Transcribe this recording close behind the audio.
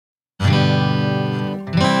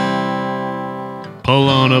Pull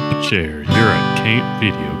on up a chair. You're at Camp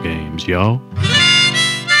Video Games, y'all.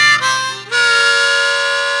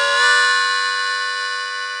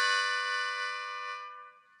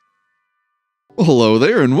 Well, hello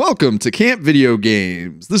there, and welcome to Camp Video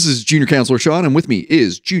Games. This is Junior Counselor Sean, and with me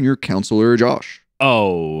is Junior Counselor Josh.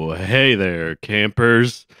 Oh, hey there,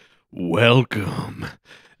 campers. Welcome.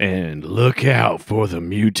 And look out for the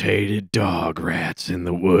mutated dog rats in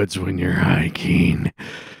the woods when you're hiking,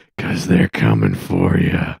 because they're coming for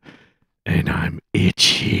you. And I'm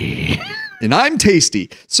itchy. And I'm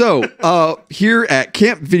Tasty. So, here at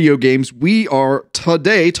Camp Video Games, we are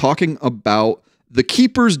today talking about The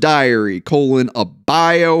Keeper's Diary, a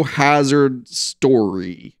Biohazard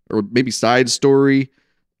Story, or maybe side story.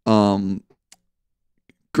 Great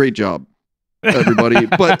job, everybody.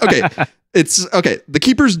 But okay, The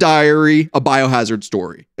Keeper's Diary, a Biohazard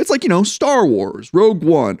Story. It's like, Star Wars, Rogue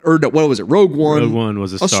One, or no, what was it? Rogue One. Rogue One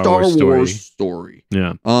was a Star Wars story.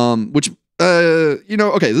 Yeah. Which,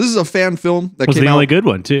 okay, this is a fan film that was came the out. only good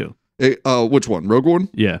one too. Which one? Rogue One?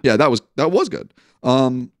 Yeah. Yeah, that was good.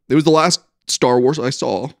 It was the last Star Wars I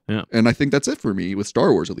saw. Yeah. And I think that's it for me with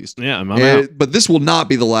Star Wars, at least. Yeah, I'm out. But this will not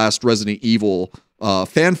be the last Resident Evil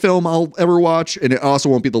fan film I'll ever watch, and it also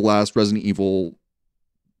won't be the last Resident Evil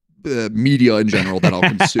media in general that I'll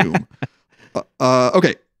consume.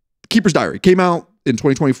 Okay, Keeper's Diary came out in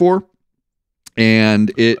 2024,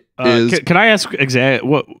 and it is. Can I ask exactly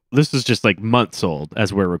what this is? Just like months old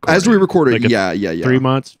as we're recording. As we recorded, like yeah. 3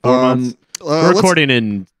 months, 4 months. We're recording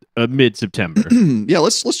in mid-September. Yeah,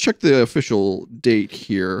 let's check the official date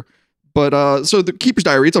here. But so the Keeper's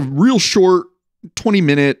Diary, it's a real short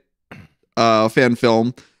 20-minute fan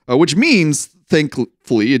film, which means,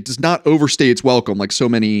 thankfully, it does not overstay its welcome like so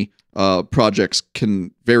many projects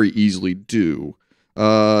can very easily do.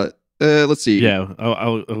 Let's see. Yeah,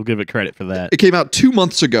 I'll give it credit for that. It came out 2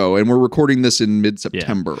 months ago, and we're recording this in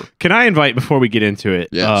mid-September. Yeah. Can I invite, before we get into it,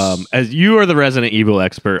 yes. As you are the Resident Evil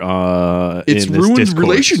expert it's in this ruined discourse,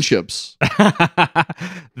 relationships.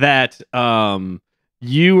 that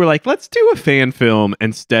you were like, let's do a fan film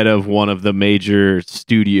instead of one of the major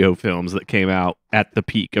studio films that came out at the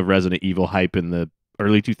peak of Resident Evil hype in the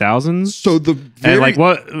early 2000s. So the very... And like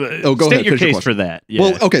what? Go state ahead, your case your for that. Yeah.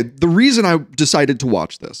 Well, okay. The reason I decided to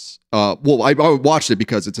watch this, I watched it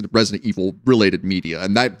because it's a Resident Evil related media,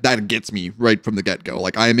 and that gets me right from the get go.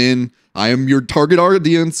 Like I am your target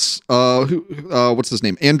audience. What's his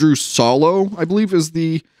name? Andrew Solo, I believe, is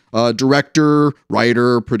the director,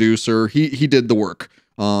 writer, producer. He did the work.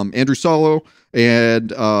 Andrew Solo, and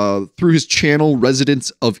through his channel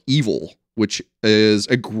Residents of Evil, which is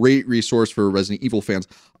a great resource for Resident Evil fans.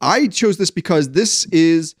 I chose this because this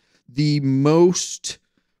is the most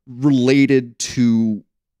related to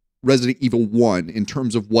Resident Evil 1 in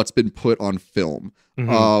terms of what's been put on film.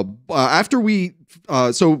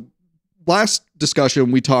 Mm-hmm. So last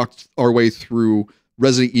discussion, we talked our way through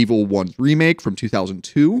Resident Evil 1's remake from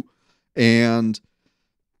 2002, and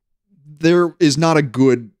there is not a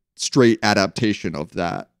good straight adaptation of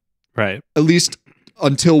that. Right. At least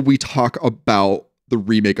until we talk about the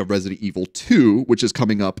remake of Resident Evil 2, which is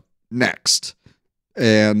coming up next.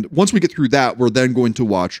 And once we get through that, we're then going to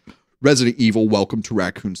watch Resident Evil Welcome to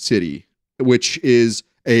Raccoon City, which is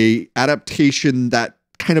a adaptation that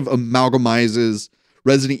kind of amalgamizes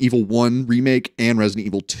Resident Evil 1 remake and Resident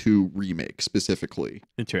Evil 2 remake specifically.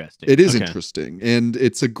 Interesting. It is interesting, and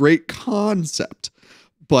it's a great concept.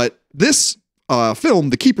 But this film,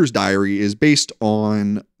 The Keeper's Diary, is based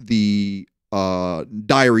on the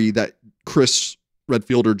diary that Chris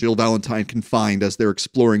Redfield or Jill Valentine can find as they're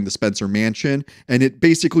exploring the Spencer Mansion, and it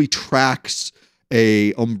basically tracks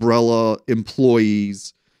a Umbrella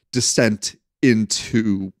employee's descent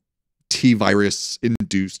into T-virus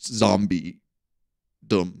induced zombification.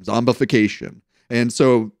 And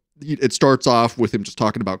so it starts off with him just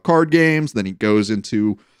talking about card games, then he goes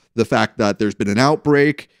into the fact that there's been an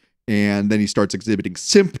outbreak, and then he starts exhibiting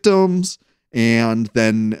symptoms, and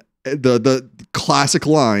then the classic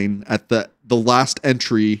line at the last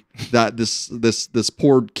entry that this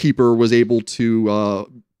poor keeper was able to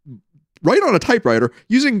write on a typewriter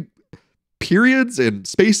using periods and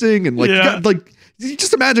spacing, and you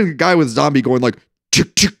just imagine a guy with zombie going like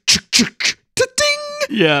chick chick chick chick ding,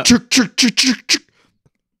 yeah, chick chick chick chick chick.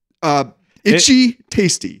 Itchy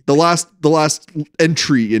Tasty, the last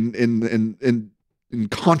entry in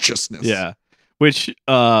consciousness. Yeah, which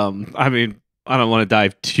I mean, I don't want to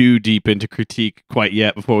dive too deep into critique quite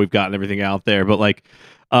yet before we've gotten everything out there, but like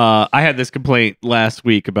I had this complaint last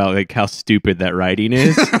week about like how stupid that writing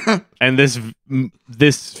is, and this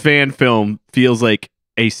fan film feels like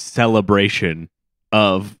a celebration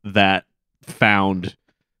of that found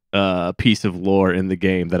piece of lore in the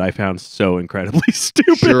game that I found so incredibly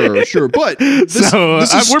stupid. Sure. But this is we're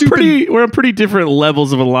stupid. we're on pretty different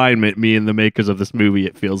levels of alignment, me and the makers of this movie,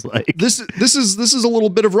 it feels like. This is a little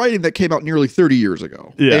bit of writing that came out nearly 30 years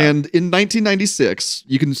ago. Yeah. And in 1996,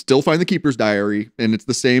 you can still find the Keeper's Diary, and it's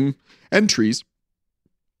the same entries.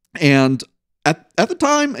 And at the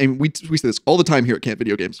time, and we say this all the time here at Camp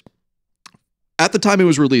Video Games, at the time it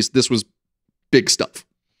was released, this was big stuff.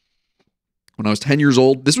 When I was 10 years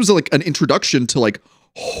old, this was like an introduction to like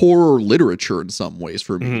horror literature in some ways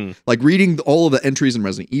for me. Mm-hmm. Like reading all of the entries in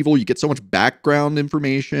Resident Evil, you get so much background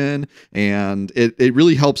information, and it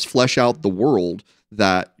really helps flesh out the world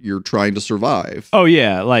that you're trying to survive. Oh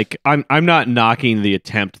yeah, like I'm not knocking the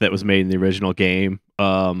attempt that was made in the original game.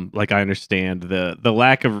 Like I understand the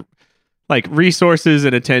lack of like resources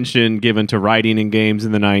and attention given to writing in games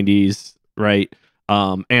in the 90s, right?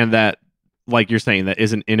 And that, like you're saying, that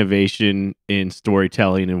is an innovation in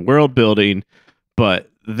storytelling and world building, but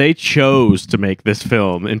they chose to make this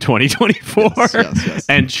film in 2024 yes.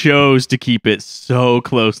 and chose to keep it so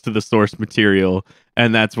close to the source material.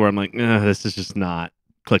 And that's where I'm like, this is just not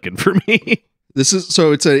clicking for me. This is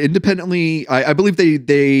so it's a independently. I believe they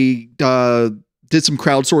did some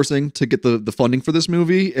crowdsourcing to get the funding for this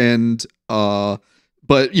movie, and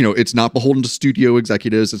but you know, it's not beholden to studio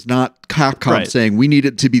executives. It's not Capcom saying we need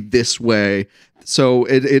it to be this way. So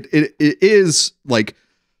it is like,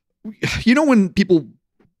 you know, when people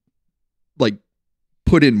like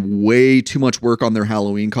put in way too much work on their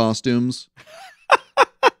Halloween costumes.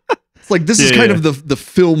 It's like this is kind of the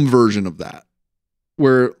film version of that,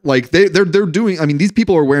 where like they're doing. I mean, these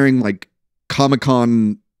people are wearing like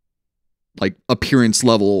Comic-Con like appearance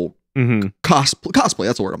level cosplay.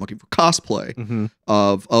 That's the word I'm looking for. Cosplay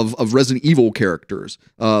of Resident Evil characters.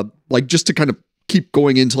 Like just to kind of keep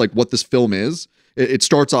going into like what this film is. It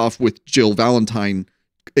starts off with Jill Valentine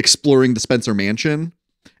exploring the Spencer Mansion,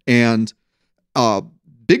 and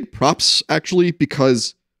big props actually,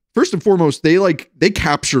 because first and foremost they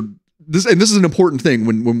captured this, and this is an important thing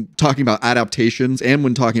when talking about adaptations and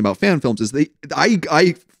when talking about fan films, is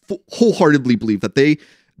I wholeheartedly believe that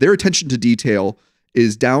their attention to detail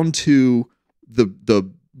is down to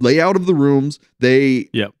the layout of the rooms. They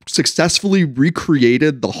successfully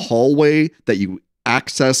recreated the hallway that you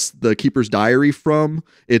access the Keeper's Diary from.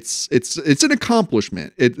 It's an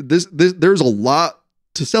accomplishment. There's a lot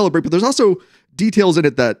to celebrate, but there's also details in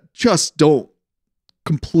it that just don't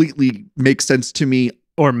completely make sense to me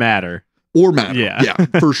or matter. Yeah,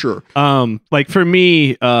 for sure. Like for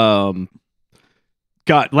me, God,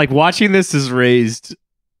 like watching this has raised,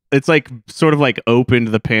 it's like sort of like opened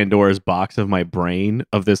the Pandora's box of my brain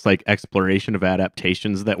of this like exploration of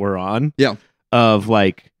adaptations that we're on. Yeah. Of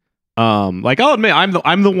like I'll admit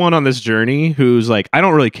I'm the one on this journey who's like, I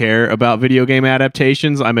don't really care about video game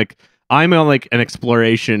adaptations. I'm on like an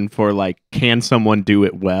exploration for like, can someone do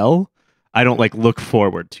it well? I don't like look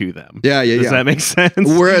forward to them. Yeah. Does that make sense?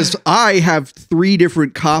 Whereas I have 3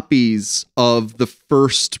 different copies of the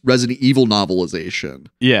first Resident Evil novelization.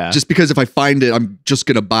 Yeah. Just because if I find it, I'm just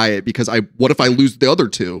gonna buy it, because what if I lose the other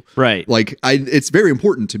 2? Right. Like it's very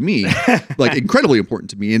important to me, like incredibly important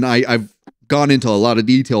to me, and I've gone into a lot of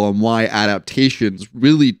detail on why adaptations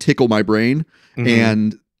really tickle my brain,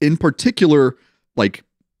 and in particular, like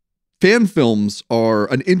fan films are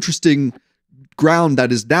an interesting ground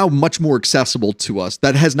that is now much more accessible to us.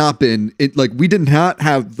 That has not been like we did not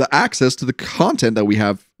have the access to the content that we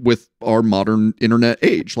have with our modern internet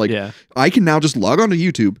age. Like I can now just log on to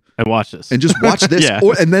YouTube and watch this and just watch this,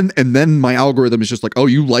 and then my algorithm is just like, oh,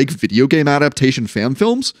 you like video game adaptation fan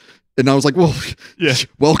films? And I was like, well,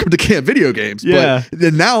 welcome to Camp Video Games. Yeah. But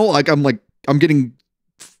then now I'm getting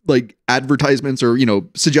like advertisements or, you know,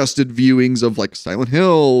 suggested viewings of like Silent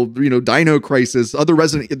Hill, you know, Dino Crisis, other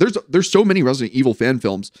there's so many Resident Evil fan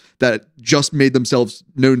films that just made themselves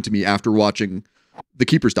known to me after watching The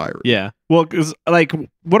Keeper's Diary. Yeah. Well, because like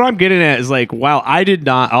what I'm getting at is like, wow,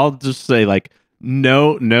 I'll just say like,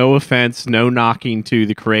 no offense, no knocking to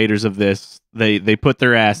the creators of this. They put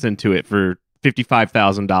their ass into it for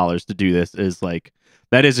 $55,000 to do this. Is like,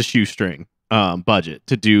 that is a shoestring budget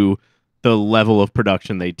to do the level of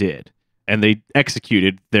production they did, and they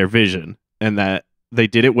executed their vision, and that they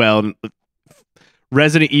did it well. And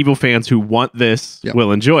Resident Evil fans who want this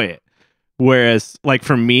will enjoy it. Whereas like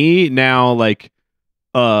for me now, like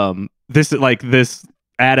this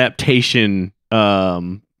adaptation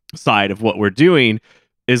side of what we're doing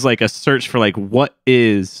is like a search for like, what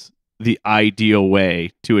is the ideal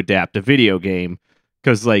way to adapt a video game,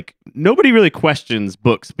 because like nobody really questions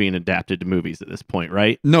books being adapted to movies at this point,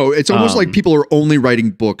 right? No, it's almost like people are only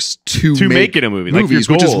writing books to make it a movie, movies,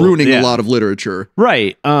 like which is ruining a lot of literature.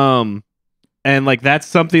 Right. And like that's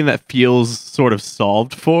something that feels sort of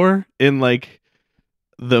solved for in like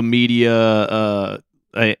the media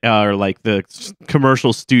or like the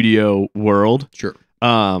commercial studio world. Sure.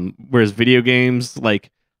 Whereas video games,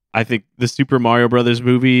 like I think the Super Mario Brothers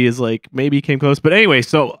movie is like maybe came close. But anyway,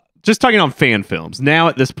 so just talking on fan films, now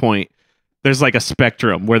at this point, there's like a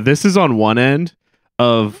spectrum where this is on one end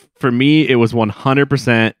of, for me, it was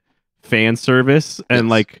 100% fan service and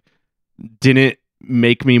like didn't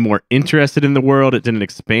make me more interested in the world. It didn't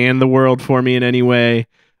expand the world for me in any way.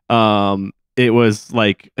 It was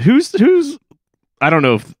like who's I don't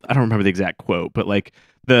remember the exact quote, but like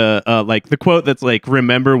the quote that's like,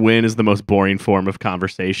 remember when is the most boring form of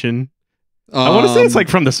conversation. I want to say it's like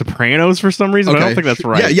from The Sopranos for some reason, but I don't think that's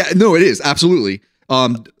right. Yeah, no, it is absolutely.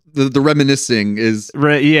 The reminiscing is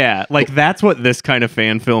right. Yeah, like that's what this kind of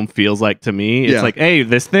fan film feels like to me. It's like, hey,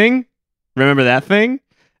 this thing, remember that thing,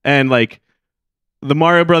 and like the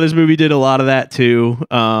Mario Brothers movie did a lot of that too.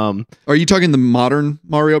 Are you talking the modern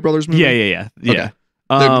Mario Brothers movie? Yeah. Okay.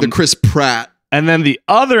 The Chris Pratt. And then the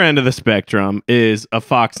other end of the spectrum is A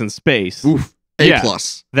Fox in Space. Oof, A+.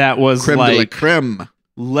 That was creme like, de la creme.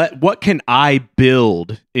 What can I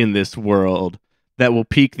build in this world that will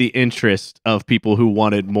pique the interest of people who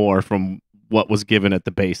wanted more from what was given at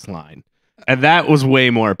the baseline? And that was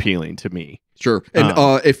way more appealing to me. Sure. And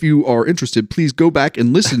if you are interested, please go back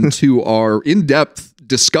and listen to our in-depth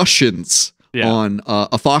discussions on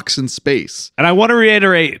A Fox in Space. And I want to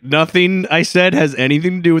reiterate, nothing I said has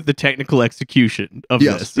anything to do with the technical execution of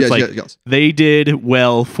this. It's they did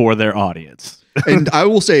well for their audience. And I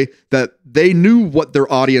will say that they knew what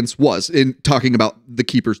their audience was in talking about The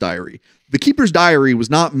Keeper's Diary. The Keeper's Diary was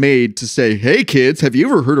not made to say, hey kids, have you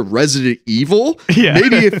ever heard of Resident Evil? Yeah.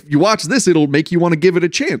 Maybe if you watch this, it'll make you want to give it a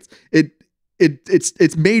chance.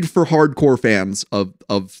 It's made for hardcore fans of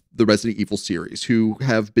the Resident Evil series who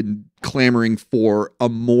have been clamoring for a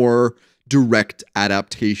more direct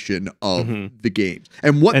adaptation of the games.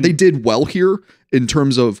 And what they did well here in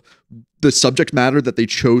terms of the subject matter that they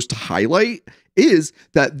chose to highlight is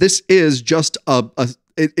that this is just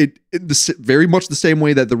very much the same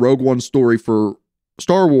way that the Rogue One story for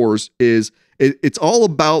Star Wars is. It's all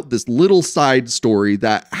about this little side story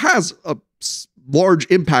that has a large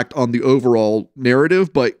impact on the overall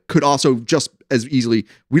narrative, but could also just as easily,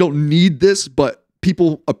 we don't need this, but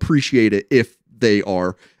people appreciate it if they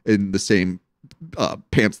are in the same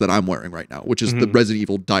pants that I'm wearing right now, which is the Resident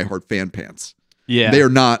Evil diehard fan pants. Yeah. They are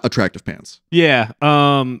not attractive pants. Yeah.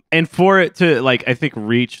 And for it to like, I think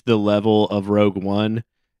reach the level of Rogue One,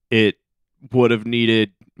 it would have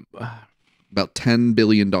needed about $10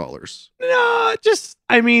 billion. No, just,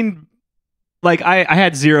 I mean, like I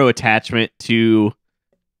had zero attachment to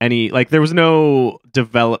any, like there was no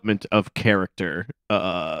development of character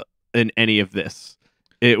in any of this.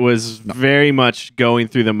 It was very much going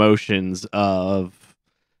through the motions of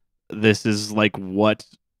this is like what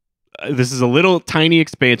this is a little tiny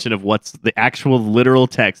expansion of what's the actual literal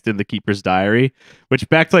text in The Keeper's Diary, which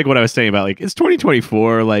back to like what I was saying about like it's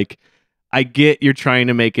 2024, like I get you're trying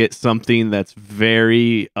to make it something that's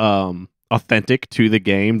very authentic to the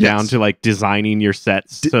game, down to like designing your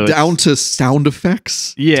sets, so down to sound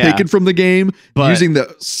effects taken from the game, using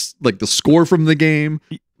the score from the game.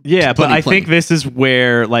 Yeah, but I think this is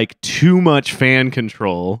where like too much fan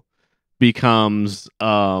control becomes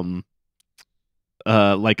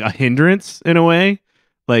like a hindrance in a way.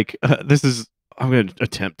 Like this is, I'm going to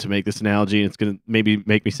attempt to make this analogy, and it's going to maybe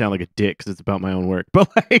make me sound like a dick because it's about my own work. But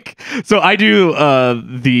like, so I do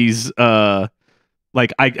these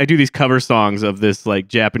like I do these cover songs of this like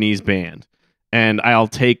Japanese band, and I'll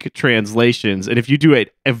take translations, and if you do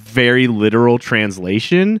a very literal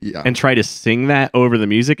translation and try to sing that over the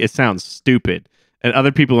music, it sounds stupid. And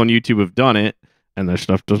other people on YouTube have done it, and their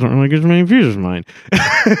stuff doesn't really get as many views as mine.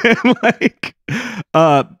 Like,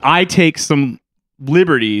 I take some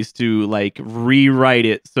liberties to like rewrite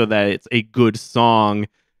it so that it's a good song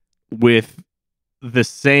with the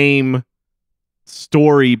same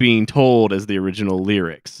story being told as the original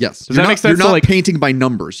lyrics. Yes. Does that make sense? You're not painting by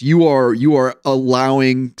numbers. You are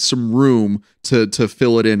allowing some room to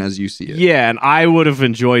fill it in as you see it. Yeah, and I would have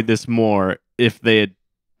enjoyed this more if they had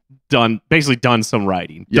done some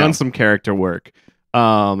writing, done some character work,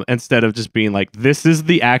 instead of just being like, this is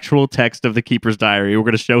the actual text of The Keeper's Diary. We're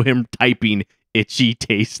going to show him typing itchy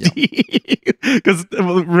tasty. Because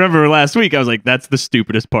remember last week I was like, that's the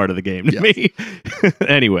stupidest part of the game to me.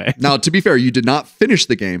 Anyway, now to be fair, you did not finish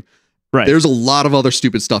the game. Right? There's a lot of other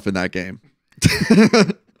stupid stuff in that game.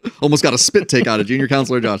 Almost got a spit take out of junior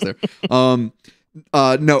counselor Josh there. No,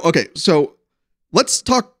 okay. So let's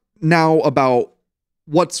talk now about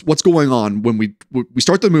what's going on when we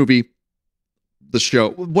start the movie, the show.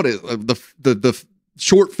 What is the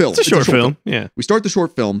short film? It's a short film. Yeah. We start the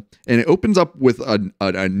short film, and it opens up with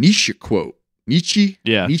a Nietzsche quote. Nietzsche.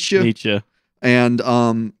 And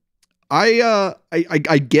I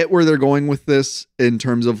get where they're going with this in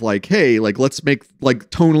terms of like, hey, like let's make like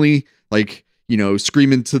tonally like, you know,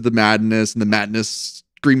 scream into the madness, and the madness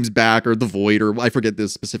screams back, or the void, or I forget the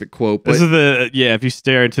specific quote. But this is if you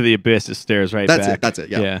stare into the abyss, it stares right back. That's it.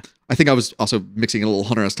 Yeah. I think I was also mixing a little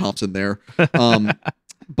Hunter S. Thompson there.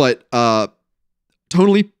 But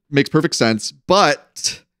tonally makes perfect sense.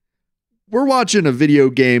 But we're watching a video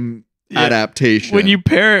game adaptation. When you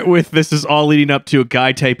pair it with this is all leading up to a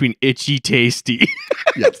guy typing itchy tasty.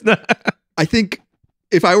 I think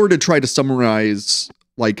if I were to try to summarize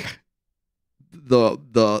like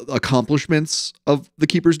the accomplishments of The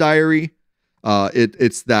Keeper's Diary,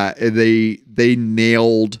 it's that they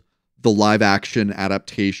nailed the live action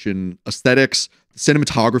adaptation aesthetics. The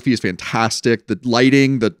cinematography is fantastic. The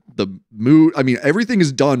lighting, the mood, I mean, everything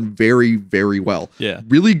is done very, very well. Yeah.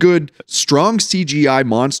 Really good, strong CGI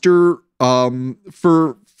monster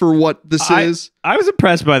for what this is. I was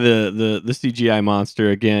impressed by the CGI monster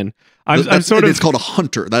again. It's called a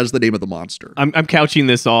hunter. That is the name of the monster. I'm couching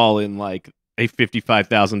this all in like a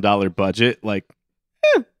 $55,000 budget. Like,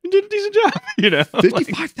 you did a decent job, you know.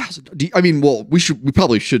 $55,000. I mean, well, we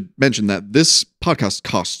probably should mention that this podcast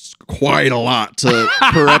costs quite a lot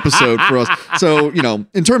per episode for us. So, you know,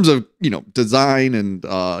 in terms of, you know, design and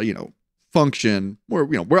you know, function,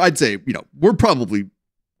 I'd say, you know, we're probably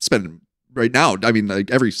spending right now. I mean,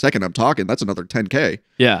 like every second I'm talking, that's another $10K.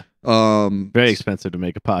 Yeah. Very expensive to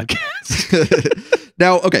make a podcast.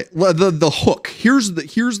 Now, okay, the hook. Here's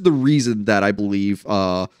the reason that I believe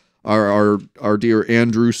our dear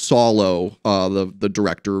Andrew Solo, the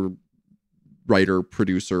director, writer,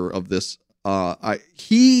 producer of this,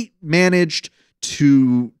 he managed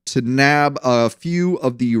to nab a few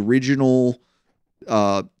of the original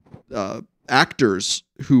actors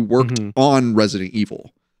who worked on Resident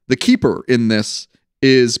Evil. The Keeper in this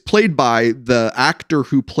is played by the actor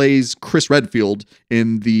who plays Chris Redfield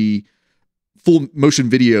in the full motion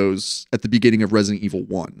videos at the beginning of Resident Evil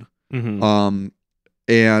 1.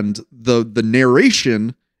 And the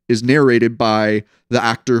narration is narrated by the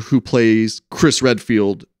actor who plays Chris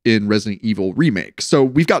Redfield in Resident Evil Remake. So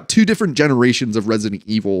we've got two different generations of Resident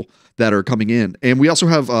Evil that are coming in. And we also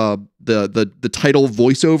have the title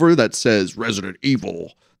voiceover that says Resident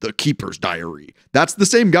Evil, The Keeper's Diary. That's the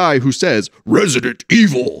same guy who says Resident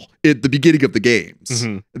Evil at the beginning of the games.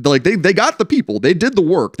 Like they got the people, they did the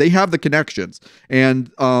work, they have the connections.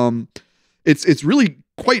 And it's really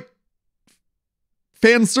quite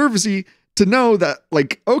fan servicey to know that,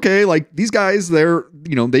 like, okay, like these guys, they're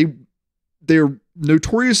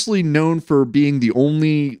notoriously known for being the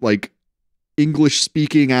only like English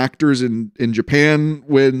speaking actors in Japan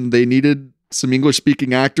when they needed some English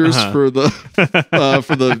speaking actors for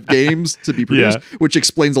the games to be produced, which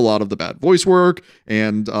explains a lot of the bad voice work,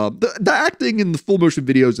 and the acting in the full motion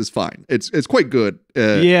videos is fine. It's quite good.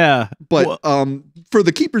 But for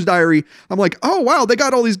The Keeper's Diary, I'm like, oh wow, they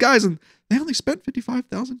got all these guys and they only spent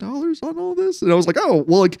 $55,000 on all this. And I was like, oh,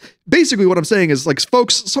 well, like basically what I'm saying is like,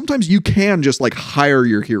 folks, sometimes you can just like hire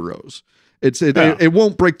your heroes. It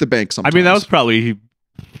won't break the bank sometimes. I mean, that was probably,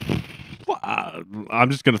 I'm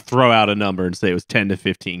just going to throw out a number and say it was 10 to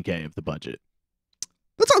 15K of the budget.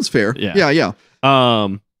 That sounds fair. Yeah.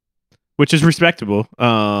 Which is respectable.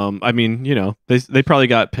 I mean, you know, they probably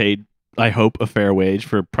got paid, I hope, a fair wage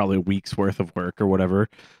for probably a week's worth of work or whatever.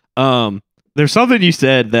 There's something you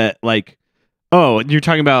said that like, oh, you're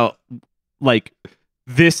talking about like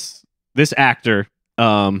this actor,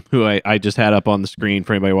 who I just had up on the screen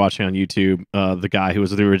for anybody watching on YouTube, the guy who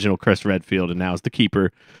was the original Chris Redfield and now is the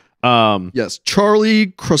Keeper. Yes, Charlie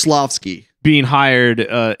Kroslovsky being hired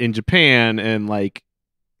in Japan, and like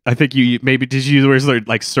I think you maybe did you use the words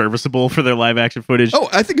like serviceable for their live action footage. Oh,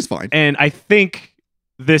 I think it's fine. And I think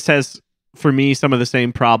this has for me some of the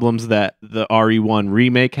same problems that the RE1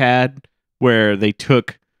 remake had, where they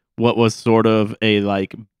took what was sort of a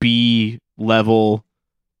like B level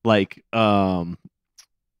like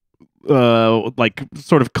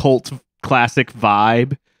sort of cult classic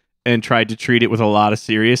vibe and tried to treat it with a lot of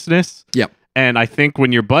seriousness. Yep. And I think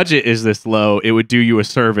when your budget is this low, it would do you a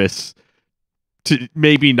service to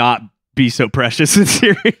maybe not be so precious and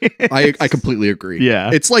serious. I completely agree.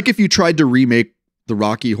 Yeah. It's like if you tried to remake the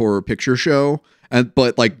Rocky Horror Picture Show,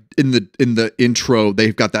 but like in the intro,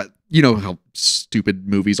 they've got that you know how stupid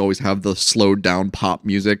movies always have the slowed down pop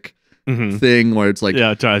music thing where it's like,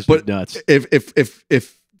 yeah, it drives me nuts.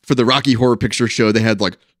 If for the Rocky Horror Picture Show, they had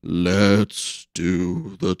like, let's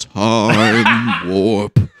do the time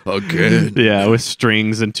warp again. Yeah, with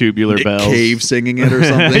strings and tubular Nick bells. Cave singing it or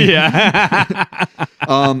something. Yeah.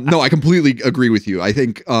 No, I completely agree with you. I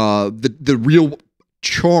think the real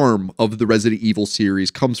charm of the Resident Evil series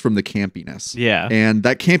comes from the campiness. Yeah. And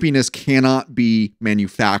that campiness cannot be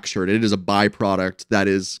manufactured. It is a byproduct that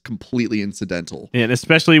is completely incidental. And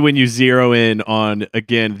especially when you zero in on,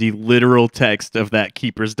 again, the literal text of that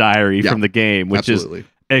Keeper's Diary from the game, which is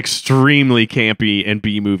extremely campy and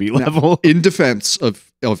B-movie level. Now, in defense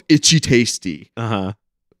of Itchy Tasty, how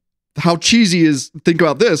cheesy is, think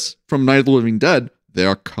about this, from Night of the Living Dead,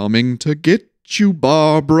 they're coming to get you,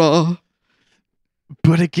 Barbara.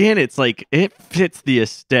 But again, it's like, it fits the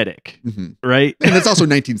aesthetic, right? And it's also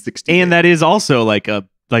 1960. And that is also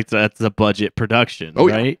that's a budget production,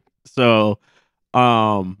 right? So,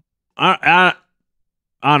 I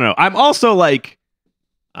don't know. I'm also like,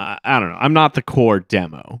 I don't know. I'm not the core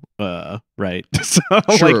demo, right? So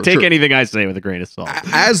like, take anything I say with a grain of salt.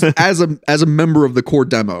 As a member of the core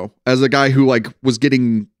demo, as a guy who like was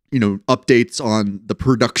getting, you know, updates on the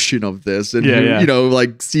production of this, and who, you know,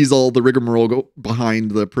 like sees all the rigmarole go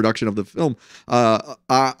behind the production of the film.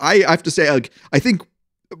 I have to say, like, I think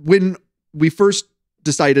when we first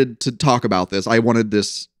decided to talk about this, I wanted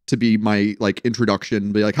this to be my like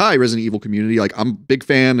introduction, be like, hi, Resident Evil community. Like, I'm a big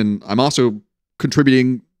fan, and I'm also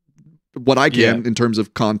contributing what I can in terms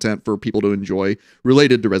of content for people to enjoy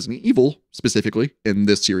related to Resident Evil, specifically in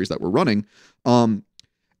this series that we're running.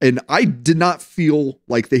 And I did not feel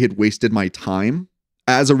like they had wasted my time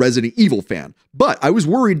as a Resident Evil fan, but I was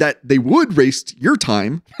worried that they would waste your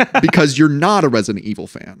time because you're not a Resident Evil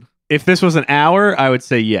fan. If this was an hour, I would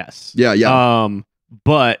say yes. Yeah.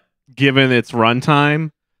 But given its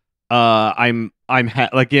runtime, I'm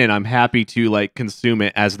happy to like consume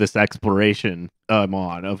it as this exploration I'm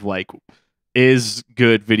on of like, is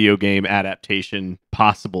good video game adaptation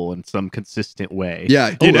possible in some consistent way?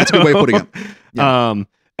 Yeah. Oh, that's a good way of putting it. Yeah.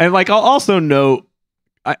 And like, I'll also note,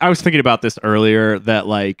 I was thinking about this earlier, that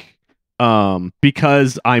like,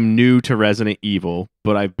 because I'm new to Resident Evil,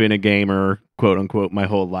 but I've been a gamer, quote unquote, my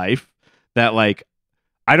whole life, that like,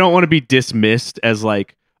 I don't want to be dismissed as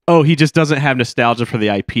like, oh, he just doesn't have nostalgia for the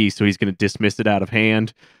IP, so he's going to dismiss it out of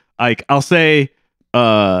hand. Like, I'll say,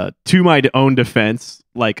 to my own defense,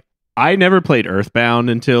 like, I never played Earthbound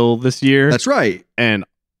until this year. That's right. And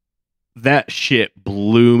that shit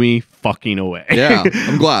blew me fucking away. Yeah,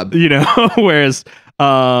 I'm glad. You know, whereas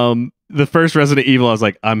the first Resident Evil, I was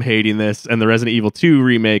like, I'm hating this. And the Resident Evil 2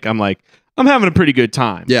 remake, I'm like, I'm having a pretty good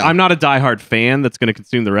time. Yeah. I'm not a diehard fan that's going to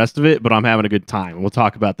consume the rest of it, but I'm having a good time. We'll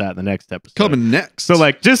talk about that in the next episode. Coming next. So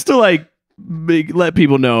like, just to like let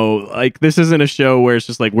people know, like, this isn't a show where it's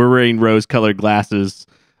just like we're wearing rose-colored glasses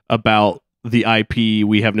about the IP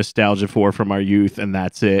we have nostalgia for from our youth, and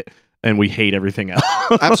that's it. And we hate everything else.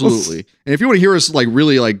 Absolutely. And if you want to hear us like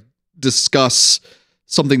really like discuss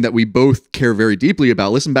something that we both care very deeply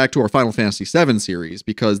about, listen back to our Final Fantasy VII series,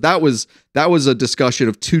 because that was a discussion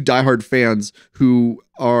of two diehard fans who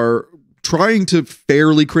are trying to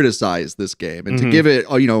fairly criticize this game and to give it,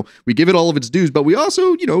 you know, we give it all of its dues, but we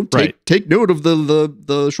also, you know, take note of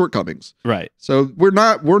the shortcomings. Right. So we're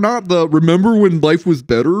not the remember when life was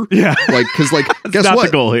better. Yeah. Like, cause like, guess what?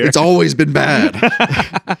 The goal here. It's always been bad.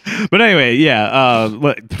 But anyway, yeah.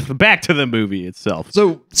 Back to the movie itself.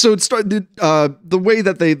 So it started, the way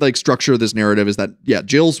that they like structure this narrative is that, yeah,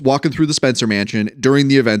 Jill's walking through the Spencer mansion during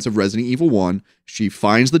the events of Resident Evil 1. She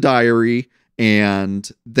finds the diary.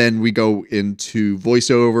 And then we go into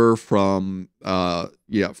voiceover from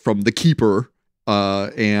the Keeper,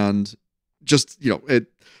 and just, you know,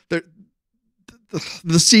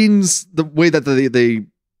 the scenes, the way that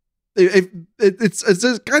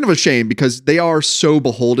it's kind of a shame because they are so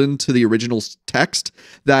beholden to the original text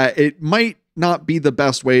that it might not be the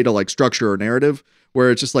best way to like structure a narrative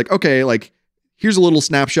where it's just like, okay, like, here's a little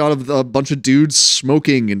snapshot of a bunch of dudes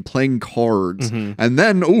smoking and playing cards. And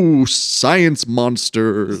then, ooh, science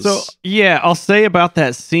monsters. So, yeah, I'll say about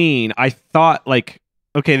that scene, I thought, like,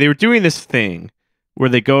 okay, they were doing this thing where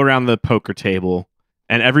they go around the poker table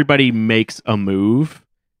and everybody makes a move.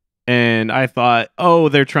 And I thought, oh,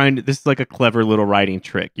 they're trying to, this is like a clever little writing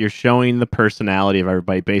trick. You're showing the personality of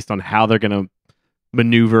everybody based on how they're going to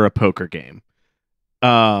maneuver a poker game.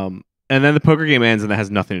 And then the poker game ends, and that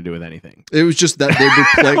has nothing to do with anything. It was just that they were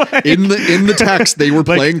playing like, in the text. They were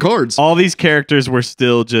like, playing cards. All these characters were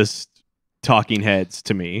still just talking heads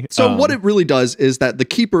to me. So what it really does is that the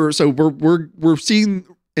Keeper. So we're seeing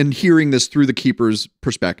and hearing this through the keeper's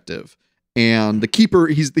perspective. And the keeper,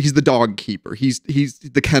 he's the dog keeper. He's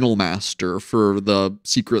the kennel master for the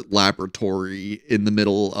secret laboratory in the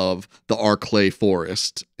middle of the Arclay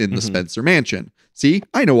forest in the Spencer Mansion. See,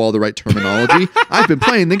 I know all the right terminology. I've been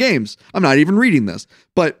playing the games. I'm not even reading this.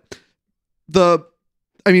 But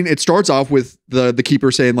it starts off with the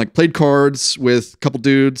keeper saying, like, played cards with a couple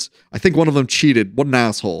dudes. I think one of them cheated. What an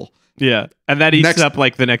asshole. Yeah, and that eats up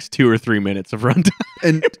like the next 2 or 3 minutes of runtime.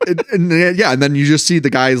 and then you just see the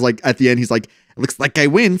guys like at the end. He's like, "It looks like I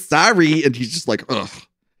win. Sorry," and he's just like, "Ugh."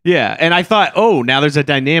 Yeah, and I thought, oh, now there's a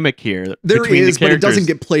dynamic here. There is, but it doesn't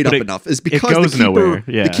get played up enough. It's because it goes nowhere.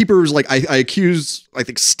 Yeah. The keeper is like, I accuse, I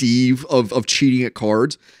think, Steve of cheating at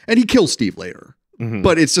cards, and he kills Steve later.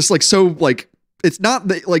 But it's just like so like it's not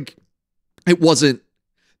that like it wasn't.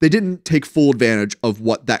 They didn't take full advantage of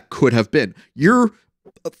what that could have been. You're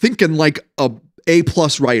thinking like a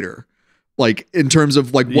plus writer, like in terms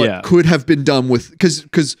of like what could have been done with,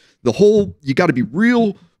 because the whole, you got to be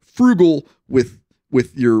real frugal with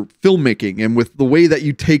your filmmaking and with the way that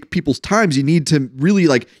you take people's times. You need to really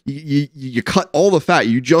like you cut all the fat.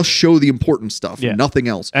 You just show the important stuff, nothing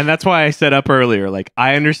else. And that's why I said up earlier, like,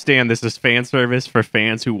 I understand this is fan service for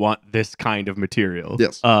fans who want this kind of material.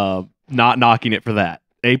 Yes. Not knocking it for that.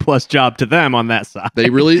 A+ job to them on that side.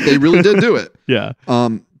 They really did do it. Yeah.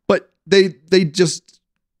 But there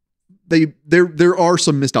are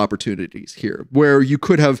some missed opportunities here where you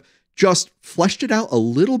could have just fleshed it out a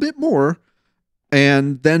little bit more,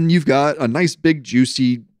 and then you've got a nice big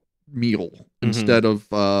juicy meal instead of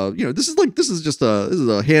this is just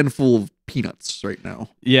a handful of peanuts right now.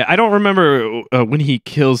 Yeah, I don't remember when he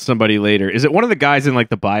kills somebody later. Is it one of the guys in like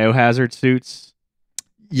the biohazard suits?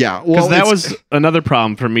 Yeah, well, that was another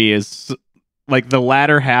problem for me, is like the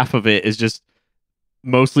latter half of it is just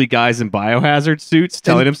mostly guys in biohazard suits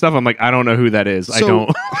telling him stuff. I'm like, I don't know who that is. I don't.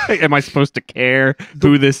 Am I supposed to care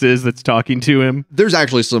who this is that's talking to him? There's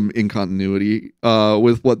actually some incontinuity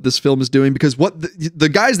with what this film is doing, because what the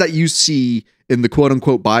guys that you see in the quote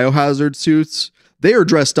unquote biohazard suits, they are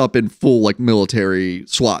dressed up in full like military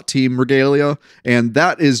SWAT team regalia, and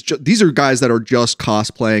that is these are guys that are just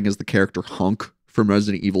cosplaying as the character Hunk from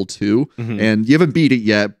Resident Evil 2. And you haven't beat it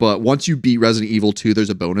yet, but once you beat Resident Evil 2, there's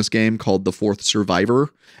a bonus game called The Fourth Survivor,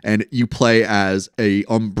 and you play as a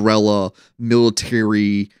Umbrella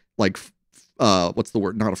military, like what's the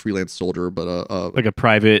word? Not a freelance soldier, but like a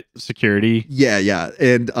private security. Yeah.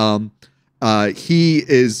 And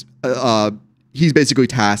he's basically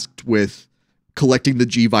tasked with collecting the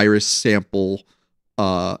G virus sample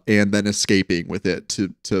and then escaping with it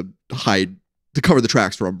to cover the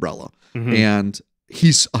tracks for Umbrella. And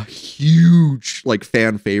he's a huge like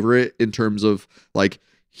fan favorite in terms of like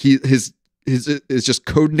his is just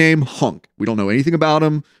codename Hunk. We don't know anything about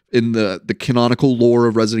him in the canonical lore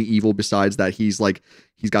of Resident Evil besides that he's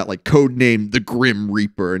got like codename the Grim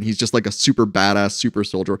Reaper, and he's just like a super badass super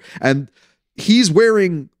soldier. And he's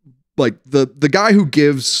wearing like the guy who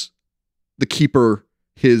gives the keeper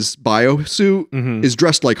his bio suit is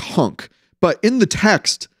dressed like Hunk, but in the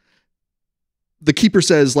text the keeper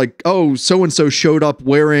says like, oh, so-and-so showed up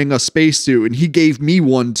wearing a spacesuit and he gave me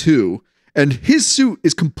one too. And his suit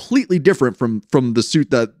is completely different from the suit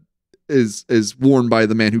that is worn by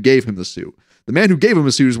the man who gave him the suit. The man who gave him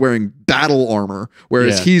a suit is wearing battle armor,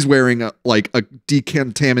 whereas he's wearing a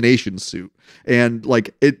decontamination suit. And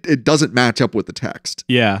like it doesn't match up with the text.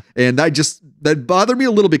 Yeah. And that bothered me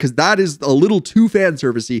a little because that is a little too fan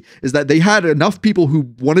servicey, is that they had enough people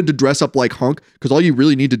who wanted to dress up like Hunk, because all you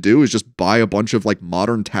really need to do is just buy a bunch of like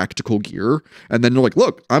modern tactical gear, and then you're like,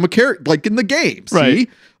 look, I'm a character like in the game. Right. See?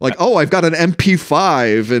 Like, oh, I've got an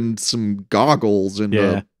MP5 and some goggles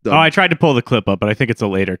and I tried to pull the clip up, but I think it's a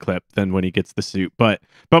later clip than when he gets the suit. But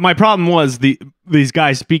my problem was these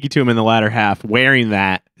guys speaking to him in the latter half wearing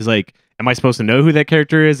that is like, am I supposed to know who that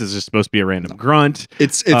character is? Is it supposed to be a random grunt?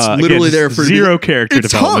 It's literally there for zero character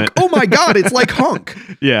development. Hunk. Oh my god, it's like Hunk.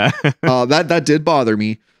 Yeah. That did bother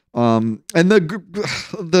me. And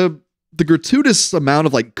the gratuitous amount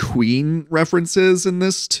of like Queen references in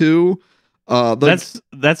this too.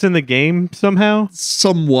 That's in the game somehow.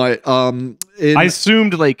 Somewhat. I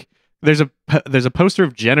assumed like there's a poster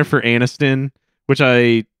of Jennifer Aniston, which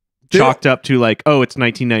I chalked up to like, oh, it's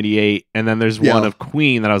 1998, and then there's one of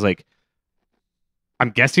Queen that I was like, I'm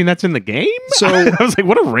guessing that's in the game. So I was like,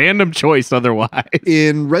 what a random choice. Otherwise,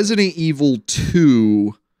 in Resident Evil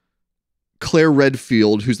 2, Claire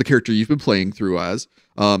Redfield, who's the character you've been playing through as,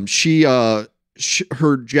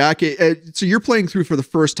 her jacket. So you're playing through for the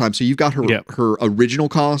first time. So you've got her original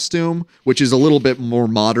costume, which is a little bit more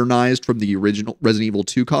modernized from the original Resident Evil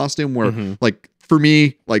 2 costume. Where like for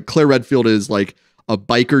me, like Claire Redfield is like a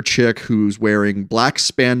biker chick who's wearing black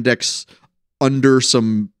spandex under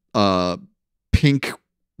some pink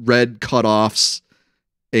red cutoffs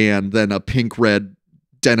and then a pink red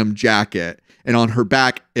denim jacket, and on her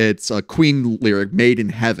back it's a Queen lyric, "Made in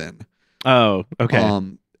Heaven." Oh, okay.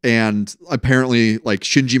 And apparently, like,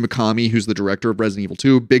 Shinji Mikami, who's the director of Resident Evil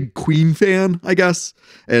 2, big Queen fan, I guess.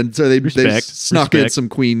 And so they snuck in some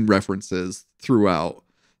Queen references throughout.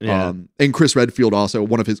 Yeah. And Chris Redfield also,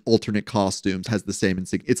 one of his alternate costumes has the same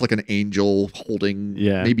insignia. It's like an angel holding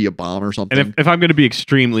maybe a bomb or something. And if I'm going to be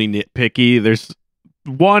extremely nitpicky, there's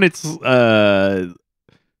one, it's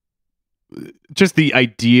just the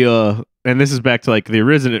idea, and this is back to like the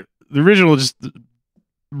original just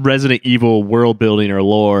Resident Evil world building or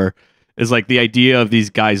lore, is like the idea of these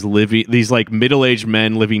guys living, these like middle-aged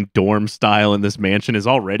men living dorm style in this mansion is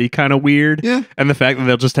already kind of weird. Yeah. And the fact that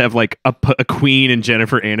they'll just have like a Queen and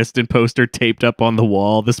Jennifer Aniston poster taped up on the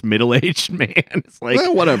wall, this middle-aged man, it's like,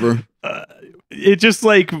 well, whatever. It just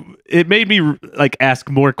like, it made me like ask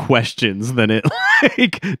more questions than it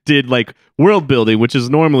like did like world building, which is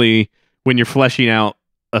normally when you're fleshing out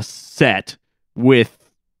a set with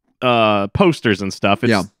posters and stuff.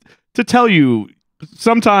 It's to tell you,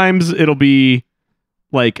 sometimes it'll be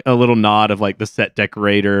like a little nod of like the set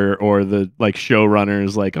decorator or the like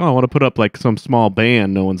showrunners, like, oh, I want to put up like some small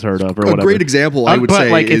band no one's heard of or whatever. A great example, I would but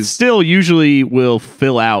say, like is it still usually will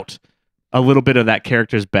fill out a little bit of that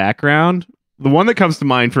character's background. The one that comes to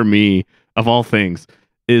mind for me, of all things,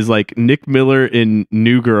 is like Nick Miller in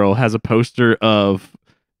New Girl has a poster of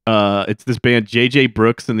it's this band JJ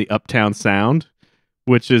Brooks and the Uptown Sound,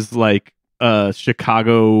 which is like a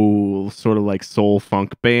Chicago sort of like soul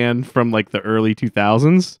funk band from like the early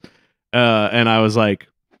 2000s. And I was like,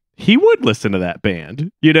 he would listen to that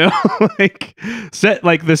band, you know? Like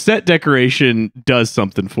the set decoration does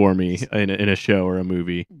something for me in a show or a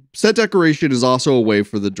movie. Set decoration is also a way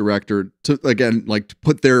for the director to, again, like, to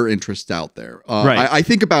put their interests out there. Right. I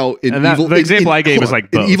think about the example I gave is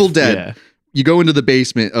like both. In Evil Dead, you go into the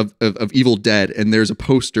basement of Evil Dead and there's a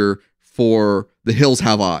poster for The Hills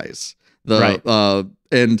Have Eyes.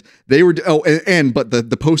 And they were but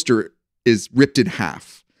the poster is ripped in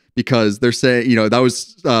half because they're saying, you know, that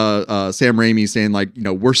was Sam Raimi saying, like, you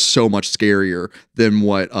know, we're so much scarier than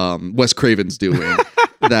what Wes Craven's doing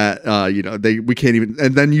that you know, we can't even.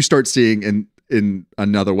 And then you start seeing in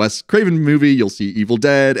another Wes Craven movie, you'll see Evil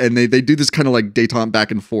Dead, and they do this kind of like detente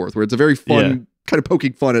back and forth where it's a very fun kind of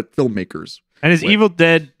poking fun at filmmakers. And is Evil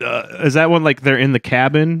Dead, is that one like they're in the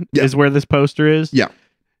cabin is where this poster is? Yeah,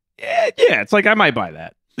 it's like I might buy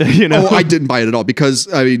that. You know? Oh, I didn't buy it at all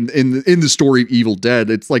because, I mean, in the story of Evil Dead,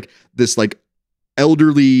 it's like this like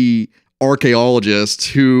elderly archaeologist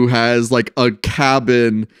who has like a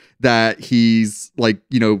cabin that he's like,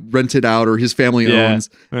 you know, rented out or his family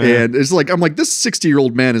owns. And it's like, I'm like, this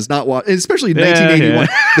 60-year-old man is not especially in 1981.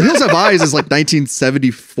 The Hills Have Eyes is like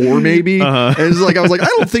 1974 maybe. And it's like, I was like, I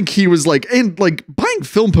don't think he was like, and like buying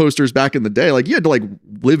film posters back in the day, like you had to like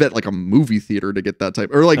live at like a movie theater to get that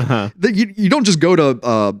type, or like you don't just go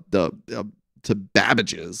to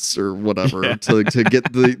Babbage's or whatever to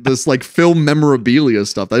get this like film memorabilia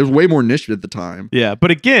stuff. That was way more niche at the time. Yeah,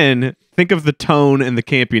 but again, think of the tone and the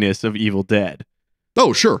campiness of Evil Dead.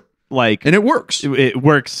 Oh, sure. Like, and it works. It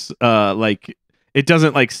works. Like, it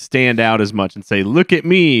doesn't like stand out as much and say, "Look at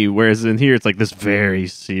me." Whereas in here, it's like this very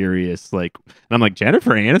serious. Like, and I'm like,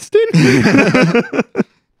 Jennifer Aniston.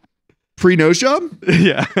 Pre-nose job?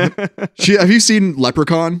 Yeah. Have you seen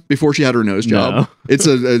Leprechaun before she had her nose job? No. It's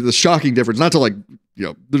a shocking difference. Not to like, you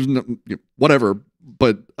know, there's no, you know, whatever,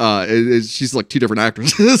 but she's like two different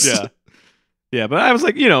actresses. Yeah, but I was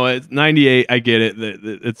like, you know, it's 98. I get it.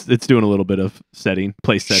 It's doing a little bit of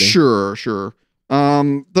place setting. Sure.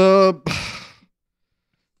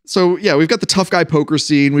 So yeah, we've got the tough guy poker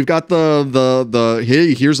scene. We've got the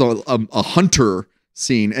hey, here's a hunter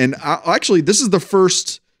scene, and actually, this is the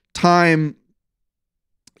first time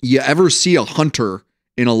you ever see a hunter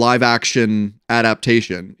in a live action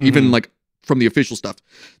adaptation, even like from the official stuff.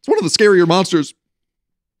 It's one of the scarier monsters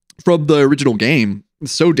from the original game.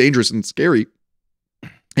 It's so dangerous and scary,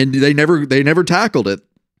 and they never tackled it.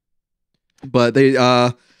 But they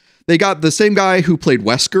got the same guy who played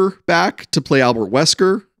Wesker back to play Albert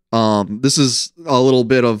Wesker. This is a little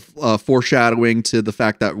bit of foreshadowing to the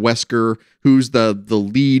fact that Wesker, who's the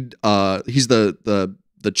lead, he's the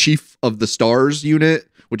chief of the STARS unit,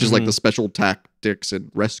 which is like the special tactics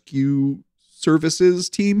and rescue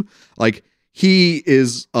services team. Like he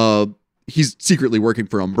is, he's secretly working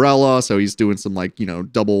for Umbrella. So he's doing some like, you know,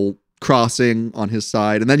 double crossing on his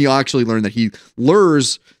side. And then you actually learn that he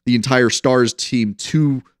lures the entire STARS team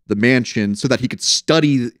to the mansion so that he could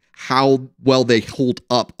study how well they hold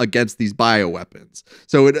up against these bioweapons.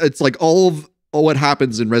 So it's like all what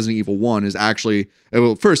happens in Resident Evil 1 is actually,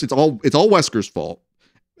 well, first it's all Wesker's fault.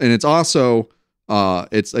 And it's also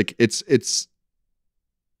it's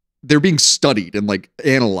they're being studied and like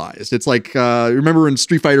analyzed. It's like remember in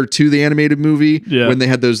Street Fighter 2, the animated movie, when they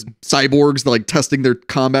had those cyborgs like testing their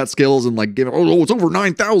combat skills and like giving, oh, it's over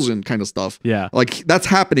 9,000 kind of stuff. Yeah, like that's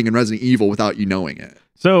happening in Resident Evil without you knowing it.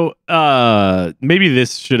 So maybe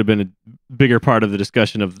this should have been a bigger part of the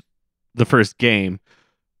discussion of the first game.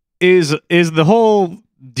 Is the whole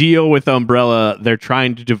deal with Umbrella, they're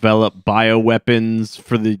trying to develop bioweapons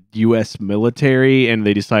for the U.S. military, and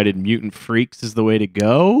they decided mutant freaks is the way to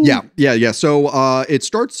go? Yeah. So it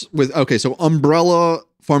starts with, okay, so Umbrella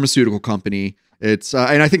Pharmaceutical Company. It's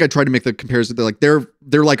and I think I tried to make the comparison.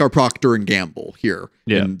 They're like our Procter and Gamble here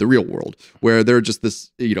in the real world, where they're just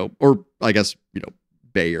this, or I guess,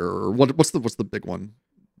 Bayer, or what's the big one?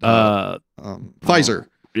 Pfizer.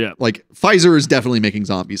 Yeah. Like Pfizer is definitely making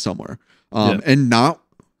zombies somewhere. And not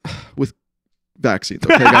with vaccines.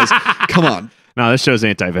 Okay, guys, come on. No, this show's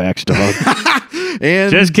anti-vax, dog.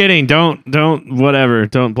 And just kidding. Don't whatever.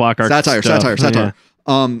 Don't block our satire.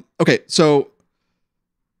 Yeah. Okay, so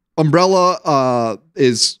Umbrella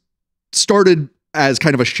is started as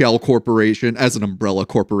kind of a shell corporation, as an umbrella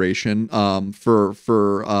corporation, for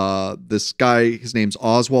this guy. His name's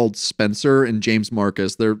Oswald Spencer and James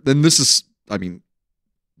Marcus.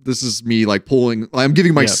 This is me like I'm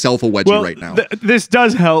giving myself a wedgie right now. This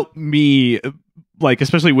does help me, like,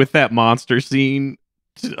 especially with that monster scene,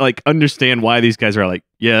 to like understand why these guys are like,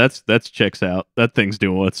 yeah, that's checks out. That thing's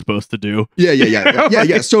doing what it's supposed to do.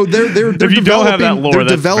 Yeah. So they're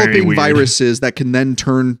developing viruses that can then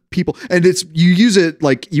turn people, and you use it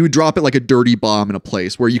like you would drop it like a dirty bomb in a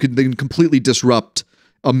place where you could then completely disrupt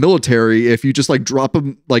a military if you just like drop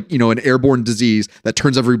them like an airborne disease that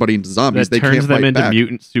turns everybody into zombies. That turns them into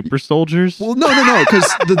mutant super soldiers. Well, no, because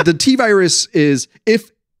the T virus is,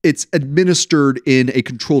 if it's administered in a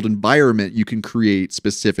controlled environment, you can create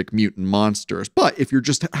specific mutant monsters. But if you're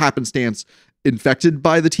just happenstance infected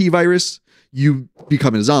by the T virus, you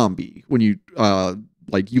become a zombie when you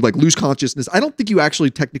lose consciousness. I don't think you actually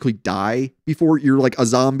technically die before you're like a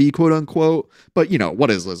zombie, quote unquote. But what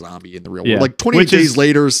is a zombie in the real world? Like 28 days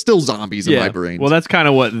later, still zombies in my brain. Well, that's kind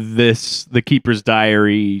of what the Keeper's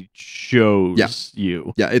Diary shows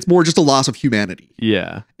you. Yeah, it's more just a loss of humanity.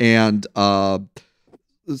 Yeah. And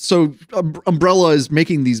so Umbrella is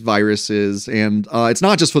making these viruses, and it's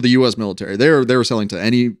not just for the U.S. military. They're selling to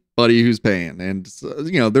anybody who's paying, and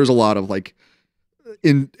there's a lot of like,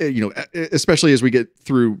 especially as we get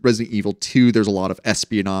through Resident Evil 2, there's a lot of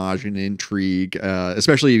espionage and intrigue,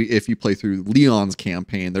 especially if you play through Leon's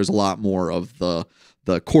campaign. There's a lot more of the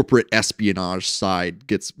corporate espionage side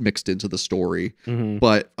gets mixed into the story. Mm-hmm.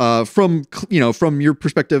 But from your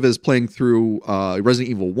perspective as playing through Resident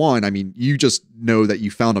Evil 1, I mean, you just know that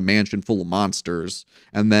you found a mansion full of monsters,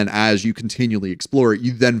 and then as you continually explore it,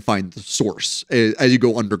 you then find the source as you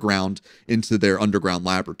go underground into their underground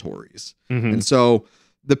laboratories. Mm-hmm. And so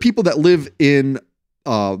the people that live in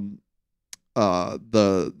the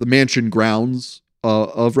mansion grounds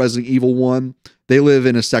of Resident Evil 1, they live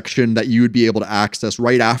in a section that you would be able to access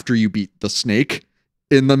right after you beat the snake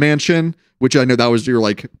in the mansion, which I know that was your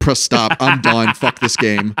like, press stop, I'm done, fuck this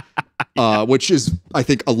game. Which is, I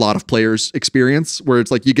think, a lot of players experience, where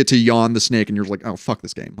it's like you get to yawn the snake and you're like, oh, fuck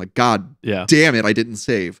this game. Like, God damn it, I didn't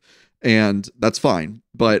save. And that's fine.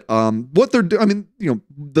 But what they're doing, I mean,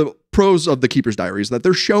 the pros of the Keeper's Diary is that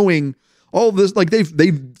they're showing all of this, like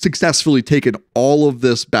they've successfully taken all of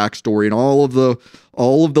this backstory and all of the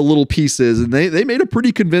little pieces, and they made a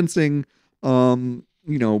pretty convincing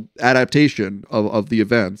adaptation of the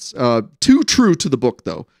events. Too true to the book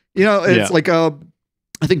though. It's like I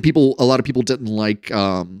think a lot of people didn't like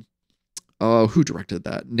who directed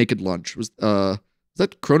that? Naked Lunch. Was that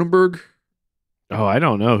Cronenberg? Oh, I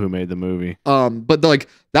don't know who made the movie. But like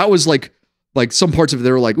that was like some parts of it,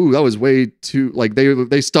 they were like, ooh, that was way too, like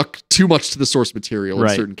they stuck too much to the source material in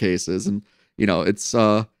certain cases. And it's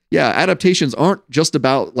adaptations aren't just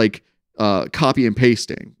about like copy and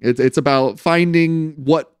pasting. It's about finding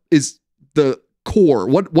what is the core,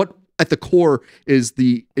 what at the core is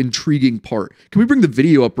the intriguing part. Can we bring the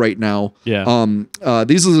video up right now? Yeah.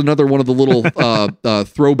 This is another one of the little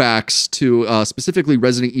throwbacks to specifically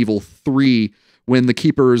Resident Evil 3, when the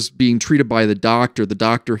keeper's being treated by the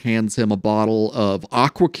doctor hands him a bottle of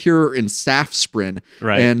Aquacure and Safsprin.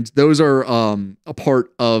 Right. And those are a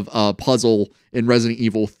part of a puzzle in Resident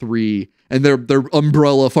Evil 3. And they're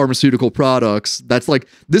umbrella pharmaceutical products. That's like,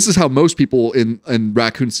 this is how most people in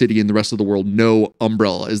Raccoon City and the rest of the world know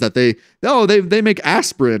Umbrella, is that they make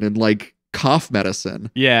aspirin and like cough medicine.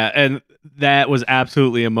 Yeah, and that was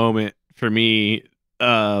absolutely a moment for me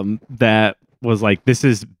that was like, this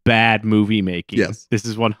is bad movie making. Yes. This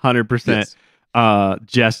is 100%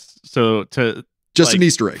 just like, an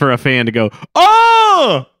Easter egg for a fan to go,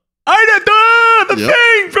 oh, I did the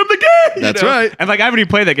thing from the game. That's right. And like, I haven't even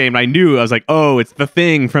played that game. And I knew, I was like, oh, it's the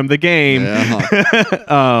thing from the game.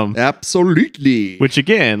 Absolutely. Which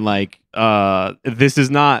again, like, this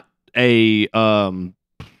is not a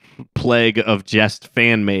plague of just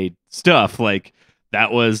fan made stuff. Like,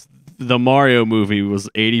 that was the Mario movie was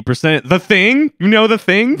 80% the thing. You know, the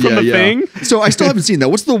thing from the thing. So I still haven't seen that.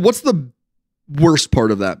 What's the worst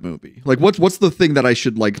part of that movie? Like, what's the thing that I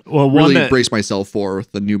should like really brace myself for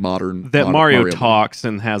with the new modern that Mario talks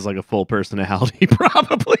movie. And has like a full personality,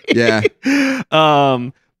 probably. Yeah.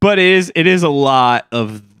 But it is a lot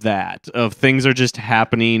of that, of things are just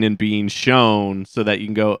happening and being shown so that you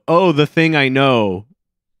can go, oh, the thing I know,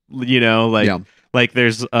 you know, like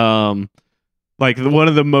there's like one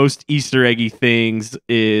of the most Easter eggy things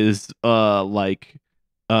is like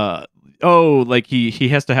he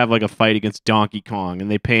has to have like a fight against Donkey Kong, and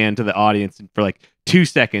they pan to the audience, and for like 2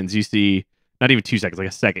 seconds you see, not even 2 seconds, like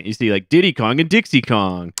a second, you see like Diddy Kong and Dixie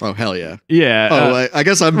Kong. Oh hell yeah. Yeah. Oh, I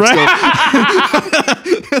guess I'm still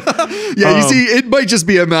yeah, you see, it might just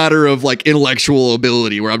be a matter of like intellectual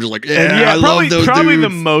ability where I'm just like, I love those probably dudes. The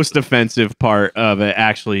most offensive part of it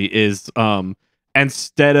actually is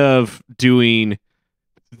instead of doing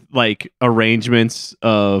like arrangements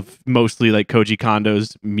of mostly like Koji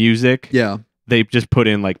Kondo's music, they just put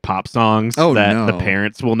in like pop songs that the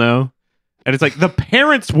parents will know. And it's like, the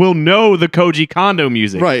parents will know the Koji Kondo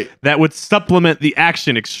music. Right. That would supplement the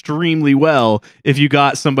action extremely well if you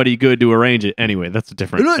got somebody good to arrange it. Anyway, that's a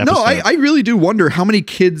different episode. No, I really do wonder how many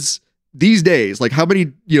kids these days, like how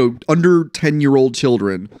many, under 10-year-old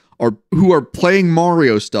children who are playing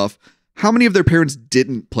Mario stuff, how many of their parents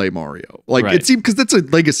didn't play Mario? Like, it seems, because that's a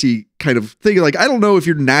legacy kind of thing. Like, I don't know if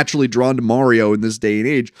you're naturally drawn to Mario in this day and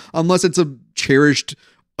age, unless it's a cherished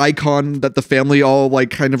icon that the family all like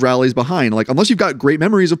kind of rallies behind. Like, unless you've got great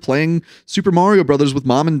memories of playing Super Mario Brothers with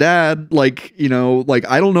mom and dad, like, like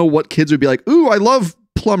I don't know what kids would be like, ooh, I love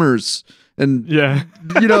plumbers. And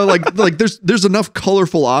like there's enough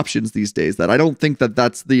colorful options these days that I don't think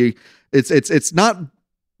that's it's not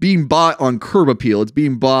being bought on curb appeal. It's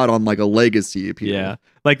being bought on like a legacy appeal. Yeah.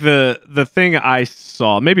 Like the thing I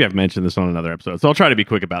saw, maybe I've mentioned this on another episode, so I'll try to be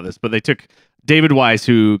quick about this, but they took David Wise,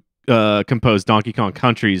 who composed Donkey Kong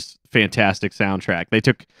Country's fantastic soundtrack. They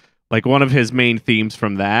took like one of his main themes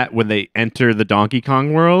from that when they enter the Donkey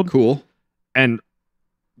Kong world. Cool. And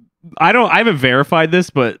I haven't verified this,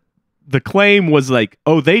 but the claim was like,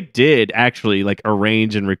 oh, they did actually like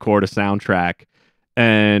arrange and record a soundtrack,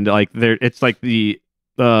 and like it's like the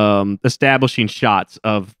establishing shots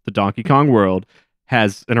of the Donkey Kong world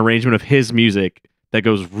has an arrangement of his music that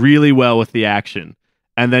goes really well with the action.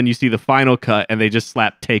 And then you see the final cut, and they just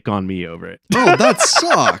slap "Take on Me" over it. Oh, that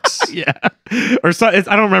sucks. Yeah, or so, I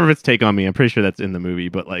don't remember if it's "Take on Me." I'm pretty sure that's in the movie,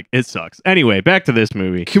 but like it sucks. Anyway, back to this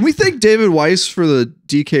movie. Can we thank David Weiss for the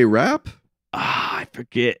DK rap? I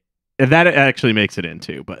forget. That actually makes it in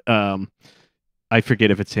too, but I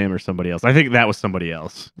forget if it's him or somebody else. I think that was somebody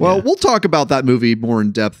else. Well, we'll talk about that movie more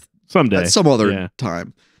in depth someday, at some other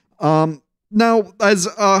time. Now, as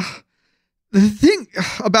the thing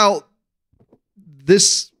about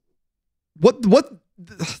this, what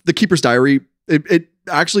the Keeper's Diary, it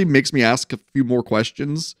actually makes me ask a few more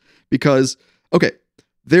questions, because okay,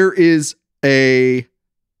 there is a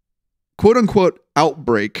quote unquote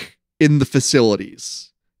outbreak in the facilities.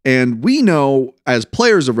 And we know as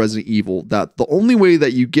players of Resident Evil that the only way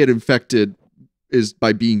that you get infected is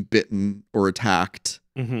by being bitten or attacked,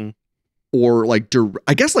 or like,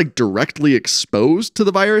 I guess like directly exposed to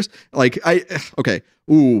the virus. Like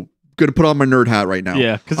gonna put on my nerd hat right now.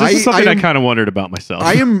 Yeah, because this is something I kind of wondered about myself.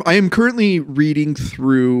 I am currently reading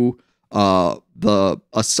through another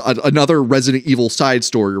Resident Evil side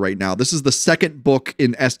story right now. This is the second book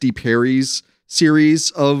in SD Perry's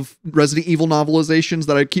series of Resident Evil novelizations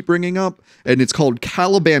that I keep bringing up, and it's called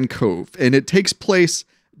Caliban Cove, and it takes place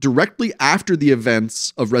directly after the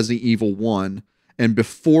events of Resident Evil 1 and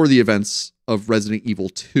before the events of Resident Evil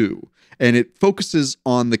 2. And it focuses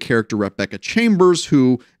on the character Rebecca Chambers,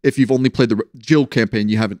 who, if you've only played the Jill campaign,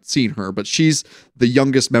 you haven't seen her, but she's the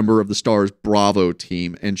youngest member of the Stars Bravo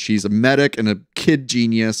team, and she's a medic and a kid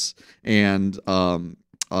genius and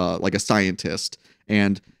like a scientist.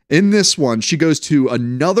 And in this one, she goes to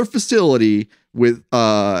another facility with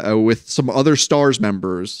some other Stars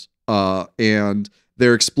members, and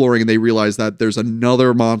they're exploring, and they realize that there's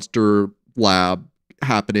another monster lab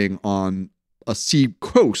happening on a sea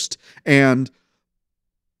coast, and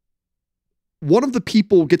one of the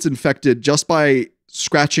people gets infected just by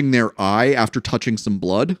scratching their eye after touching some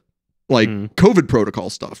blood, like COVID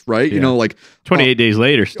protocol stuff, right? Yeah. You know, like 28 days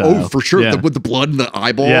later stuff. Oh, for sure. Yeah. With the blood in the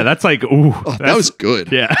eyeball. Yeah, that's like, ooh. That was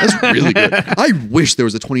good. Yeah. That's really good. I wish there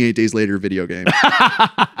was a 28 Days Later video game.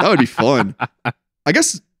 That would be fun. I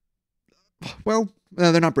guess, well,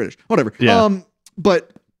 they're not British. Whatever. Yeah.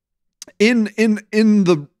 But in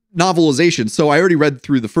the novelization, so I already read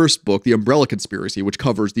through the first book, The Umbrella Conspiracy, which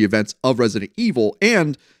covers the events of Resident Evil,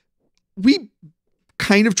 and we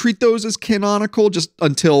kind of treat those as canonical just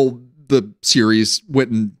until the series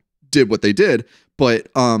went and did what they did.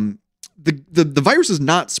 But the virus is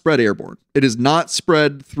not spread airborne. It is not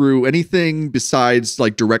spread through anything besides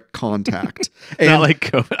like direct contact. And not like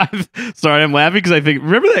COVID. Sorry, I'm laughing because I think,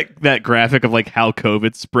 remember that graphic of like how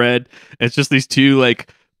COVID spread? It's just these two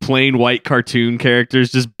like plain white cartoon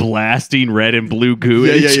characters just blasting red and blue goo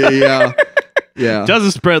at each other. Yeah.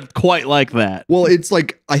 Doesn't spread quite like that. Well, it's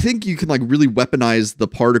like, I think you can like really weaponize the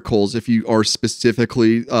particles if you are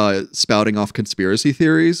specifically spouting off conspiracy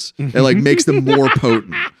theories. It like makes them more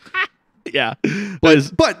potent. Yeah. But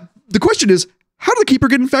the question is, how did the Keeper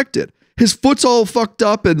get infected? His foot's all fucked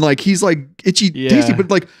up and like he's like itchy, tasty, but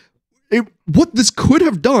like what this could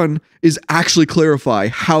have done is actually clarify,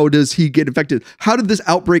 how does he get infected? How did this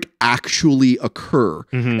outbreak actually occur?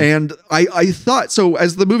 And I thought, so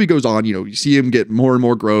as the movie goes on, you know, you see him get more and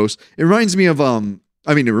more gross. It reminds me of Dawn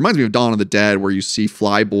of the Dead, where you see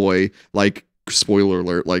Flyboy, like, spoiler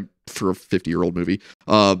alert, like for a 50-year-old movie,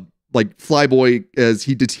 like Flyboy as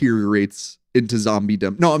he deteriorates into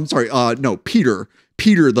zombiedom. No, I'm sorry. No, Peter,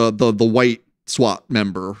 the white SWAT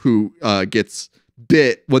member who gets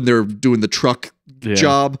bit when they're doing the truck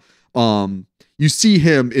job. You see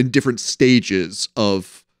him in different stages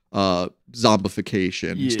of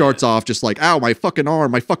zombification. He starts off just like, ow, my fucking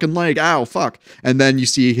arm, my fucking leg, ow, fuck. And then you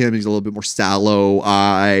see him, he's a little bit more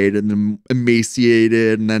sallow-eyed and then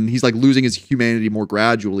emaciated, and then he's like losing his humanity more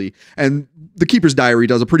gradually. And the Keeper's Diary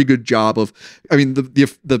does a pretty good job of, I mean,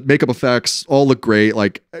 the makeup effects all look great,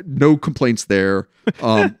 like no complaints there.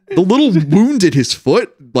 The little wound in his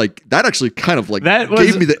foot, like that actually kind of like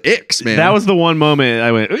gave me the icks, man. That was the one moment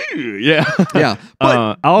I went, ooh, yeah. Yeah.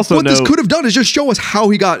 But I also what this could have done is just show us how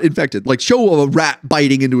he got infected. Like show a rat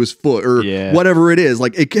biting into his foot or whatever it is.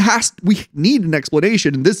 Like we need an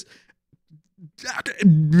explanation, and this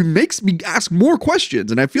makes me ask more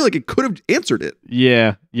questions, and I feel like it could have answered it.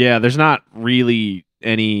 Yeah. There's not really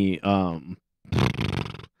any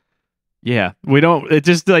it's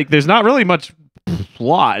just like there's not really much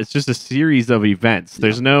plot. It's just a series of events.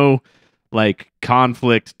 There's no like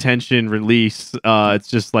conflict, tension, release. It's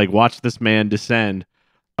just like watch this man descend.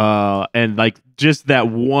 And like just that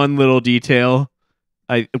one little detail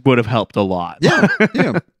I would have helped a lot.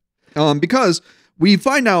 Yeah. Because we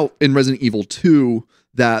find out in Resident Evil 2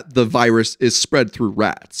 that the virus is spread through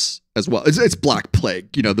rats as well. It's Black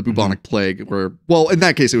Plague, you know, the bubonic plague, where, well, in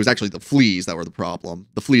that case, it was actually the fleas that were the problem.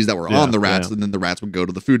 The fleas that were on the rats, and then the rats would go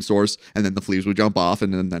to the food source, and then the fleas would jump off,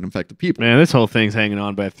 and then infect the people. Man, this whole thing's hanging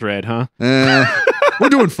on by a thread, huh? We're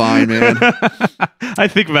doing fine, man. I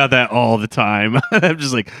think about that all the time. I'm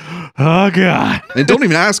just like, oh, God. And don't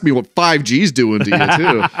even ask me what 5G's doing to you,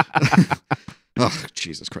 too. Oh,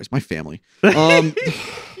 Jesus Christ, my family.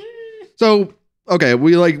 So, okay,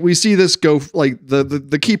 we see this go, like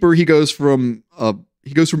the Keeper, he goes from A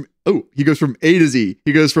to Z.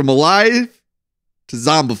 He goes from alive to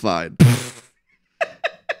zombified.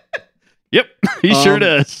 Yep, he sure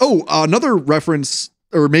does. Oh, another reference,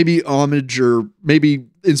 or maybe homage, or maybe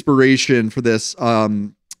inspiration for this,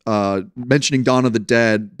 mentioning Dawn of the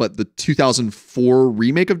Dead, but the 2004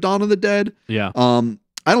 remake of Dawn of the Dead. Yeah.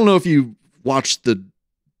 I don't know if you watched the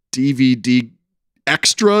DVD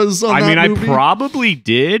extras on that movie. I probably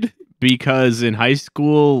did, because in high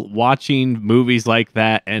school, watching movies like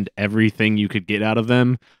that and everything you could get out of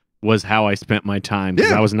them was how I spent my time,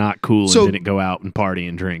 because I was not cool and didn't go out and party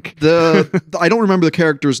and drink. I don't remember the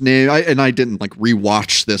character's name, and I didn't like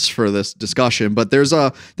rewatch this for this discussion, but there's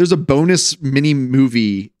a bonus mini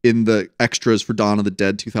movie in the extras for Dawn of the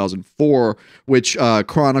Dead 2004, which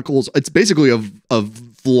chronicles, it's basically a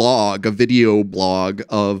vlog, a video blog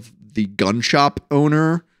of the gun shop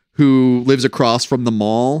owner who lives across from the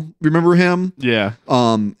mall. Remember him? Yeah.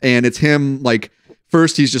 And it's him, like,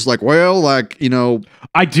 first he's just like, well, like, you know,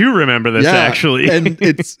 I do remember this actually. And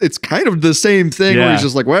it's kind of the same thing where he's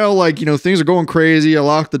just like, well, like, you know, things are going crazy. I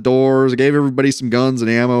locked the doors. I gave everybody some guns and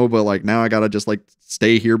ammo, but like now I gotta just like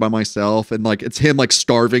stay here by myself. And like it's him like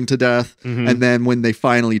starving to death. And then when they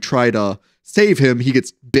finally try to save him, he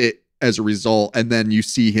gets bit as a result. And then you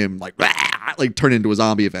see him like turn into a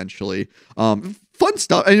zombie eventually. Fun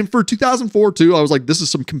stuff. And for 2004 too, I was like, this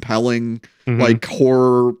is some compelling like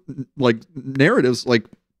horror like narratives. Like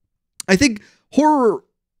I think horror.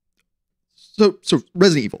 So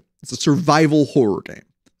Resident Evil, it's a survival horror game.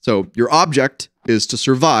 So your object is to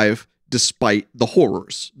survive despite the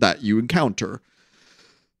horrors that you encounter.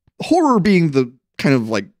 Horror being the kind of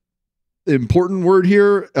like important word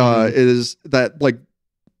here is that like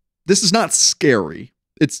this is not scary.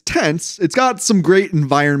 It's tense. It's got some great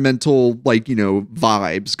environmental, like, you know,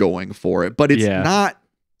 vibes going for it, but it's not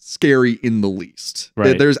scary in the least.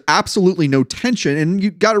 Right. There's absolutely no tension, and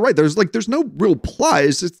you got it right. There's no real plot.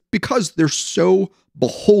 It's because they're so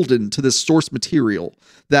beholden to this source material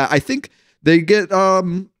that I think they get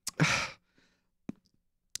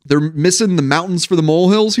they're missing the mountains for the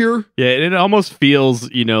molehills here. Yeah, it almost feels,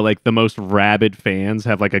 you know, like the most rabid fans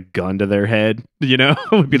have like a gun to their head, you know?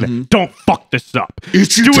 Would be like, don't fuck this up.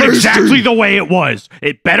 Itchy Do it tasty. exactly the way it was.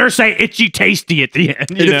 It better say itchy tasty at the end.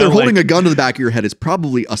 And if they're holding a gun to the back of your head, it's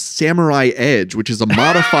probably a Samurai Edge, which is a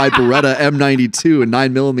modified Beretta M92 and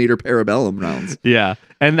 9mm Parabellum rounds. Yeah.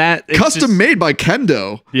 And that custom made by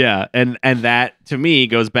Kendo. Yeah, and that to me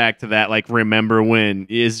goes back to that like remember when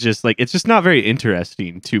is just like it's just not very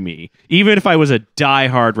interesting to me. Even if I was a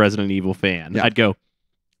diehard Resident Evil fan, I'd go,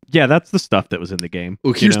 yeah, that's the stuff that was in the game.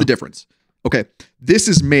 Oh, here's the difference. Okay, this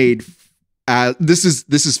is made this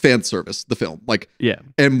is fan service, the film. Like,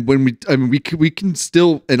 and when we can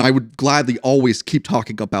still, and I would gladly always keep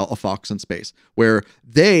talking about A Fox in Space, where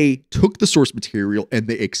they took the source material and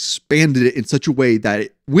they expanded it in such a way that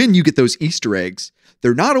when you get those Easter eggs,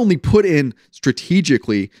 they're not only put in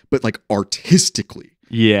strategically, but like artistically.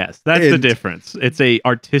 Yes, that's the difference. It's a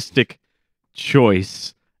artistic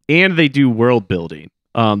choice, and they do world building.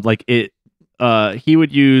 Like it, he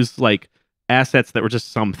would use like assets that were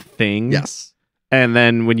just something. Yes. And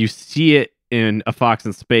then when you see it in A Fox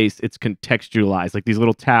in Space, it's contextualized. Like these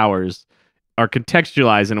little towers are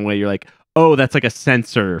contextualized in a way you're like, oh, that's like a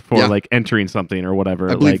sensor for like entering something or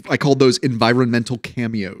whatever. I believe I called those environmental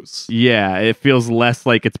cameos. Yeah, it feels less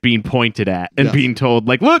like it's being pointed at and being told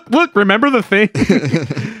like, look, remember the thing?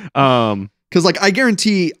 Because like I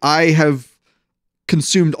guarantee I have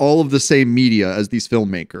consumed all of the same media as these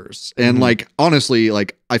filmmakers. And like, honestly,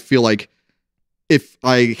 like I feel like if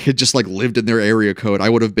I had just like lived in their area code, I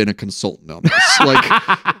would have been a consultant on this. Like,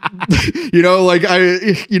 you know, like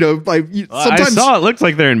sometimes I saw it looks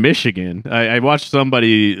like they're in Michigan. I watched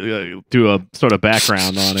somebody do a sort of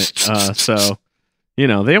background on it. So, you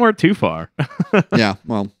know, they weren't too far. Yeah.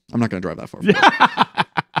 Well, I'm not going to drive that far.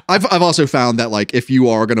 I've also found that like if you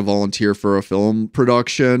are going to volunteer for a film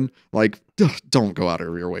production, like don't go out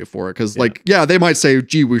of your way for it, because like they might say,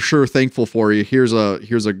 gee, we're sure thankful for you, here's a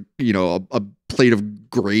you know a plate of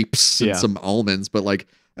grapes and some almonds, but like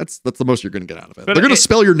that's the most you're going to get out of it. But they're going to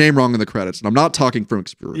spell your name wrong in the credits, and I'm not talking from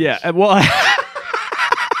experience. Yeah, well,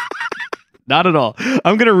 not at all.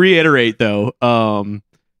 I'm going to reiterate though,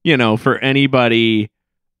 you know, for anybody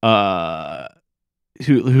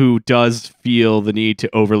who does feel the need to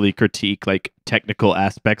overly critique like technical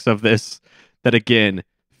aspects of this, that again,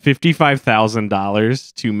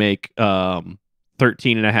 $55,000 to make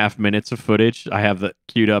 13 and a half minutes of footage. I have that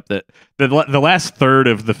queued up. That the last third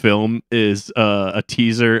of the film is a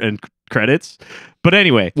teaser and credits. But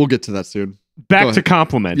anyway, we'll get to that soon. Back to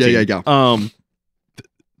complimenting. Yeah.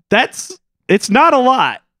 It's not a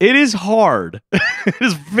lot. It is hard. It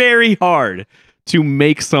is very hard to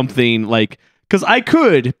make something like, because I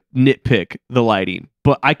could nitpick the lighting,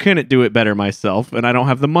 but I couldn't do it better myself, and I don't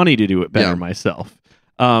have the money to do it better myself.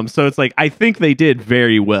 So it's like, I think they did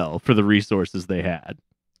very well for the resources they had.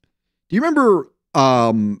 Do you remember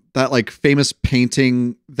that like famous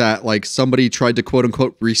painting that like somebody tried to quote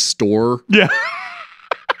unquote restore? Yeah.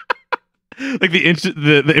 Like the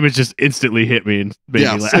image just instantly hit me and made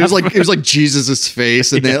me laugh. It was like Jesus's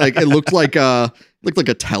face, and they like it looked like a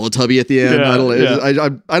Teletubby at the end.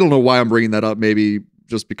 I don't know why I'm bringing that up. Maybe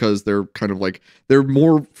just because they're kind of like they're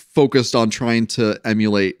more focused on trying to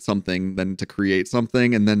emulate something than to create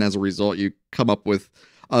something, and then as a result, you come up with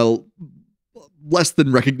a less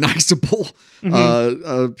than recognizable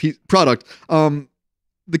product. The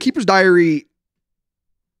Keeper's Diary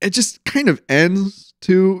it just kind of ends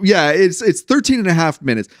to, it's 13 and a half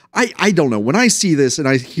minutes. I don't know. When I see this and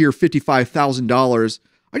I hear $55,000,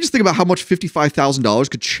 I just think about how much $55,000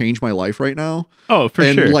 could change my life right now. Oh, for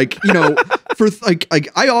and sure. Like, for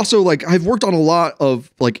I also I've worked on a lot of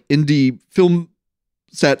like indie film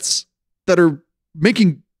sets that are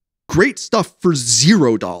making great stuff for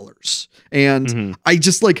 $0. And I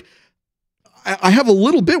just I have a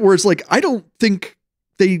little bit where it's like, I don't think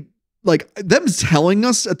they them telling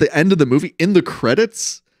us at the end of the movie in the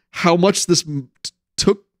credits how much this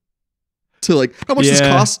took to how much this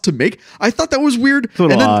cost to make. I thought that was weird. It's a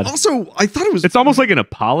little odd. Also I thought it's almost like an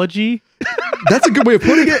apology. That's a good way of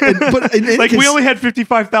putting it. But we only had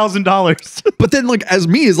 $55,000. But then as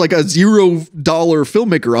me as a $0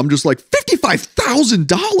 filmmaker, I'm just like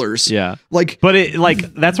 $55,000. Yeah. But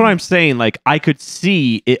it that's what I'm saying. I could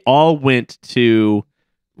see it all went to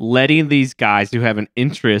letting these guys who have an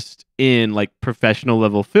interest in professional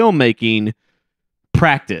level filmmaking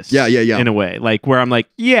practice. Yeah. In a way. Where I'm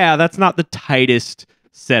that's not the tightest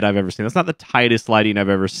set I've ever seen. That's not the tightest lighting I've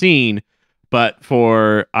ever seen. But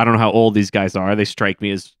for, I don't know how old these guys are. They strike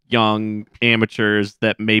me as young amateurs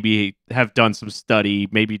that maybe have done some study,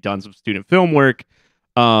 maybe done some student film work.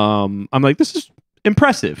 I'm this is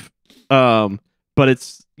impressive. But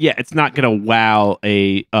it's not going to wow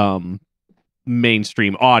a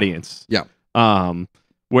mainstream audience. Yeah.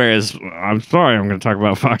 Whereas, I'm sorry, I'm going to talk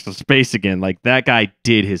about Fox of Space again. That guy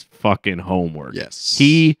did his fucking homework. Yes.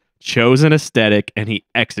 He chose an aesthetic and he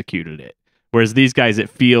executed it. Whereas these guys, it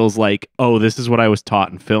feels like, oh, this is what I was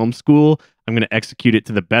taught in film school. I'm going to execute it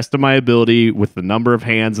to the best of my ability with the number of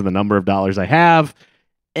hands and the number of dollars I have.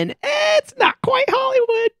 And it's not quite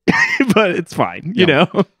Hollywood, but it's fine, you know?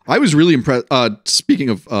 I was really impressed. Speaking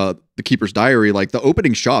of The Keeper's Diary, the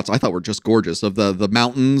opening shots I thought were just gorgeous of the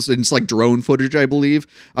mountains, and it's drone footage, I believe.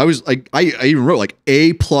 I was I even wrote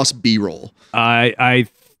A+ B-roll. I'd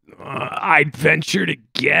venture to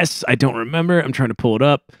guess. I don't remember. I'm trying to pull it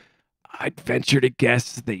up. I'd venture to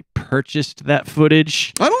guess they purchased that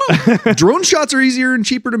footage. I don't know. Drone shots are easier and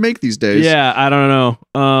cheaper to make these days. Yeah, I don't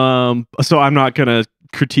know. So I'm not gonna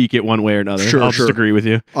critique it one way or another. I'll just agree with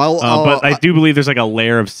you. But I do believe there's a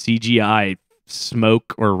layer of CGI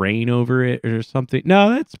smoke or rain over it or something.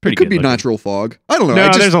 No, that's pretty good. It could be natural fog. I don't know.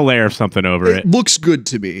 No, there's a layer of something over it. It looks good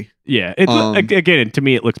to me. Yeah. Again, to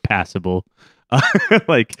me, it looks passable.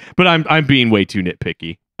 But I'm being way too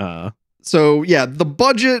nitpicky. So yeah, the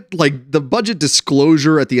budget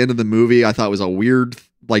disclosure at the end of the movie, I thought was a weird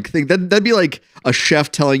thing. That'd be like a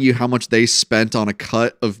chef telling you how much they spent on a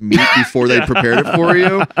cut of meat before they prepared it for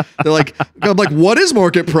you. They're like, I'm like, what is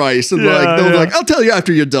market price? And they'll be like, I'll tell you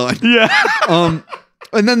after you're done. Yeah.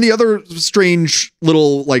 And then the other strange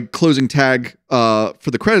little closing tag for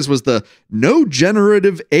the credits was the no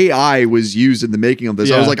generative AI was used in the making of this.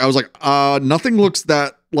 Yeah. I was like, nothing looks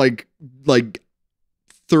that like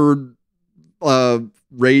third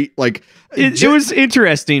rate. It was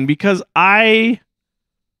interesting because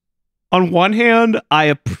on one hand, I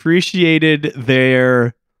appreciated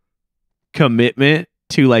their commitment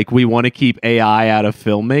to we want to keep AI out of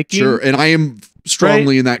filmmaking. Sure, and I am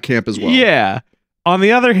strongly in that camp as well. Yeah. On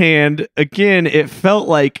the other hand, again, it felt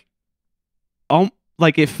like a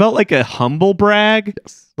humble brag.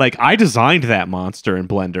 Yes. I designed that monster in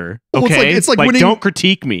Blender. Well, okay, it's like winning, don't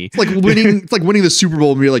critique me. It's like winning. It's like winning the Super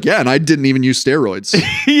Bowl and be like, yeah, and I didn't even use steroids.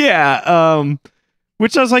 Yeah.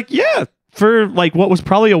 Which I was like, yeah, for what was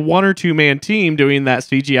probably a 1 or 2 man team doing that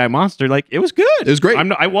CGI monster, it was good. It was great.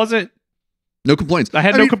 I wasn't. No complaints. I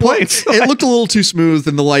had no complaints. Well, it looked a little too smooth,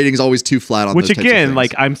 and the lighting is always too flat on. Which those again,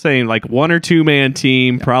 I'm saying, 1 or 2 man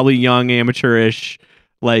team, probably young, amateurish.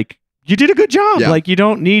 You did a good job. Yeah. You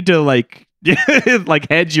don't need to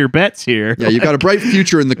hedge your bets here. Yeah, you've got a bright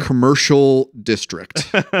future in the commercial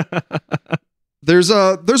district. There's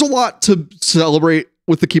a lot to celebrate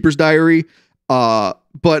with The Keeper's Diary,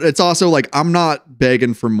 but it's also I'm not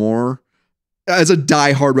begging for more. As a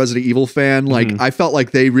diehard Resident Evil fan, I felt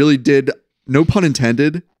like they really did, no pun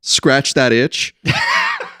intended, scratch that itch.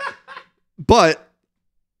 But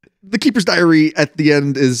The Keeper's Diary at the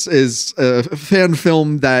end is a fan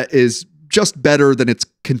film that is just better than its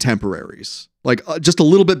contemporaries. Just a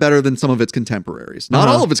little bit better than some of its contemporaries. Not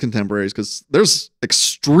all of its contemporaries, because there's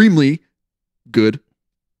extremely good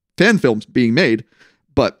fan films being made,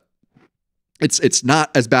 but it's not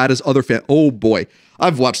as bad as other fan. Oh boy,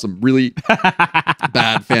 I've watched some really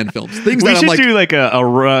bad fan films. Things that I'm should do a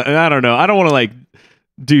run. I don't know. I don't want to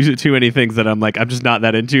do too many things that I'm just not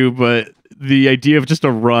that into, but the idea of just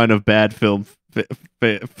a run of bad film,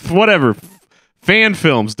 whatever, fan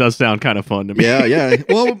films does sound kind of fun to me. Yeah.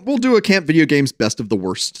 Well, we'll do a Camp Video Games Best of the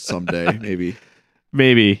Worst someday, maybe.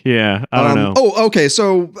 Maybe, yeah. I don't know. Oh, okay.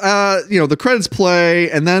 So, the credits play,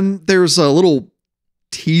 and then there's a little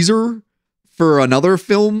teaser for another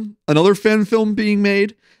fan film being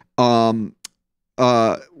made. There's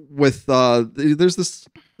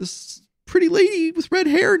this pretty lady with red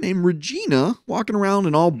hair named Regina walking around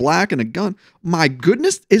in all black and a gun. My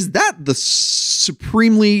goodness, is that the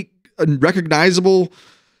supremely recognizable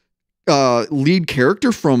lead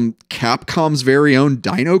character from Capcom's very own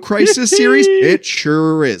Dino Crisis series? It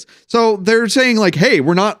sure is. So they're saying like, hey,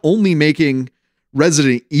 we're not only making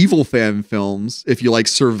Resident Evil fan films, if you like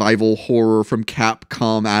survival horror from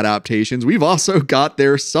Capcom adaptations, we've also got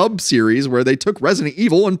their sub-series where they took Resident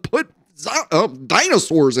Evil and put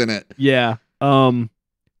dinosaurs in it. Yeah. And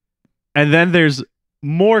then there's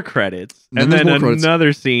more credits, and then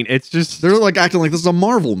another scene. It's just they're like acting like this is a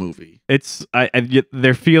Marvel movie. It's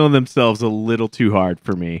they're feeling themselves a little too hard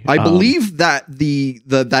for me. I believe that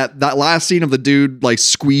that last scene of the dude like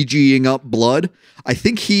squeegeeing up blood. I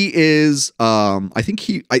think he is.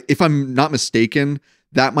 If I'm not mistaken,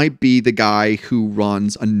 that might be the guy who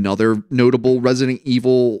runs another notable Resident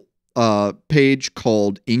Evil page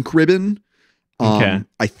called Ink Ribbon. Okay.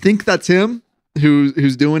 I think that's him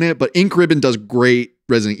who's doing it, but Ink Ribbon does great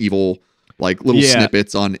Resident Evil like little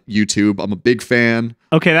snippets on YouTube. I'm a big fan.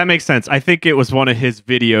 Okay, that makes sense. I think it was one of his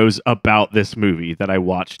videos about this movie that I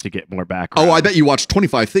watched to get more background. Oh, I bet you watched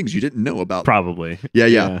 25 things you didn't know about. Probably.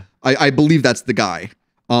 Yeah. I believe that's the guy.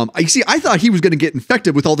 I thought he was going to get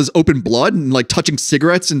infected with all this open blood and like touching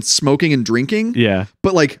cigarettes and smoking and drinking. Yeah.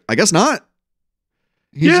 But like, I guess not.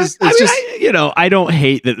 I don't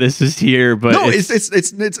hate that this is here, but no, it's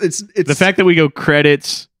the fact that we go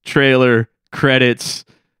credits, trailer, credits,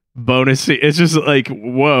 bonus. It's just like,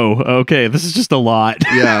 whoa, okay, this is just a lot.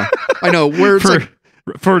 Yeah, I know. Where it's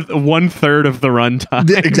for 1/3 of the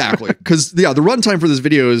runtime. Exactly, because the runtime for this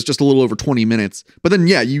video is just a little over 20 minutes. But then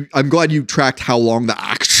I'm glad you tracked how long the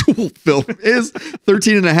actual film is.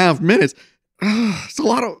 13 and a half minutes. It's a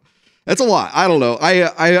lot of. That's a lot. I don't know.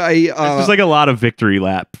 It's like a lot of victory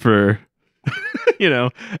lap for,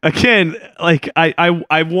 again, like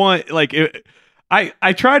I want like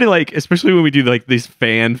I try to like, especially when we do like these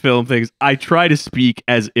fan film things, I try to speak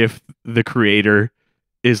as if the creator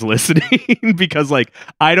is listening because like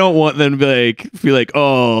I don't want them to like feel like,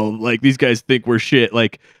 oh, like these guys think we're shit.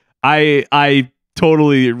 Like I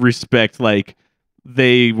totally respect like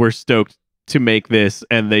they were stoked to make this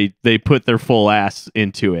and they put their full ass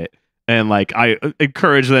into it. And like I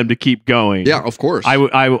encourage them to keep going. Yeah, of course. I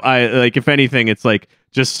like, if anything, it's like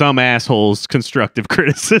just some assholes constructive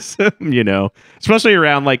criticism, especially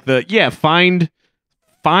around like find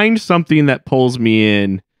something that pulls me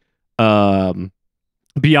in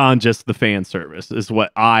beyond just the fan service is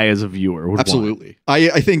what I as a viewer would absolutely want.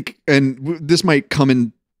 I think, and this might come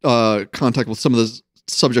in contact with some of the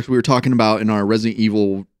subjects we were talking about in our Resident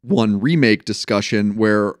Evil 1 remake discussion,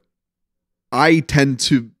 where I tend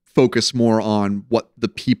to focus more on what the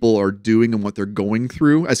people are doing and what they're going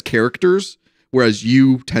through as characters, whereas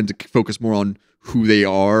you tend to focus more on who they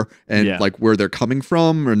are and like where they're coming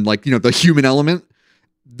from and like, the human element.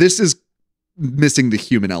 This is missing the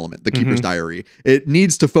human element, the Keeper's Diary. It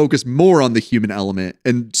needs to focus more on the human element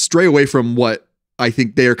and stray away from what I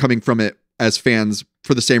think they are coming from it as fans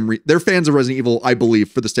for the same reason. They're fans of Resident Evil, I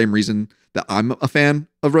believe, for the same reason that I'm a fan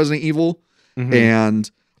of Resident Evil.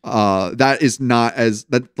 And that is not as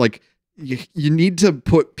that like you need to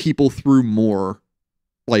put people through more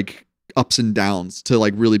like ups and downs to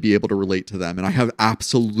like really be able to relate to them. And I have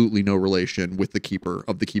absolutely no relation with the keeper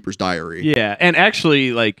of the Keeper's Diary. Yeah. And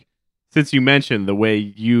actually, like, since you mentioned the way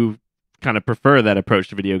you kind of prefer that approach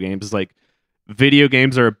to video games, is like video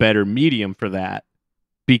games are a better medium for that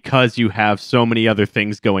because you have so many other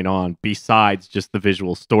things going on besides just the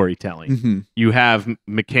visual storytelling. You have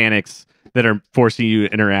mechanics that are forcing you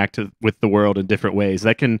to interact with the world in different ways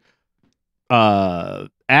that can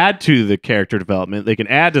add to the character development. They can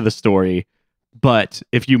add to the story, but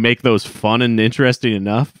if you make those fun and interesting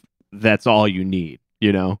enough, that's all you need.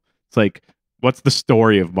 It's like, what's the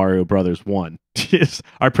story of Mario Brothers 1?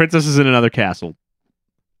 Our princess is in another castle.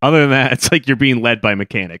 Other than that, it's like you're being led by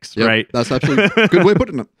mechanics, right? That's actually a good way of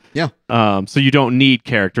putting it. Yeah. So you don't need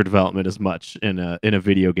character development as much in a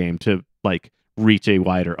video game to like reach a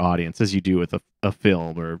wider audience as you do with a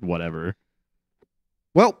film or whatever.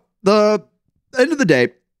 Well, the end of the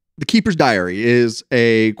day, The Keeper's Diary is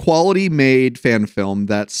a quality made fan film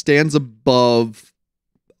that stands above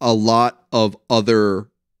a lot of other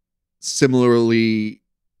similarly,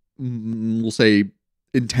 we'll say,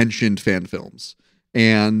 intentioned fan films.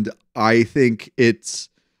 And I think it's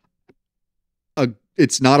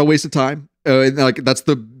not a waste of time. Like that's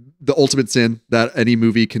the the ultimate sin that any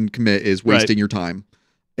movie can commit is wasting your time,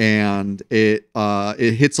 and it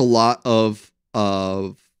hits a lot of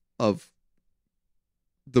the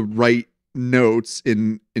right notes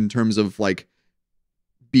in terms of like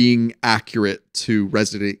being accurate to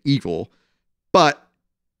Resident Evil, but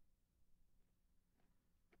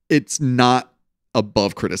it's not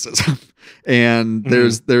above criticism. And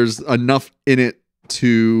there's enough in it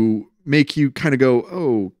to make you kind of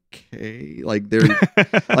go, okay, like there,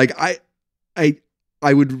 like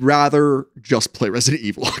I would rather just play Resident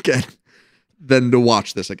Evil again than to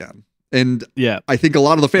watch this again. And I think a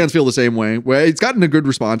lot of the fans feel the same way. Where it's gotten a good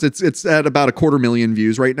response. It's at about 250,000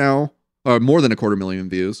 views right now, or more than 250,000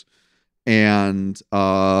 views, and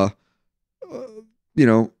you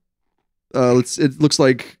know, it looks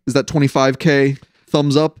like, is that 25K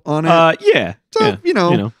thumbs up on it? Yeah. So yeah. you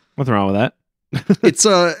know, nothing wrong with that. It's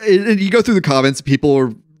you go through the comments, people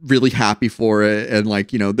are really happy for it, and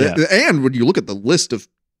like, you know, and when you look at the list of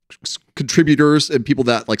contributors and people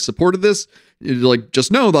that like supported this, like,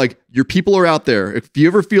 just know, like, your people are out there. If you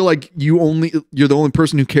ever feel like you're the only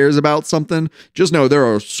person who cares about something, just know there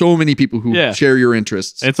are so many people who share your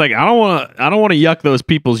interests. It's like, I don't want to yuck those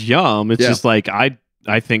people's yum. It's just like, I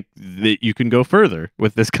think that you can go further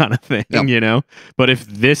with this kind of thing, you know. But if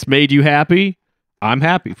this made you happy, I'm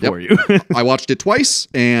happy for you. I watched it twice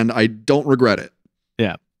and I don't regret it.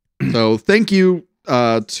 Yeah. So thank you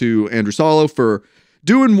to Andrew Salo for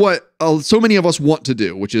doing what so many of us want to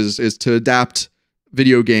do, which is to adapt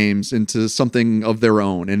video games into something of their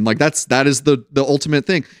own. And like, that is the ultimate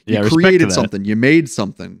thing. You created something, you made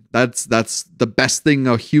something. That's the best thing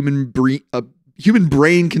a human brain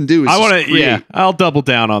can do. I'll double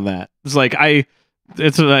down on that. It's like, I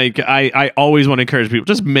always want to encourage people,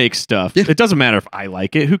 just make stuff. It doesn't matter if I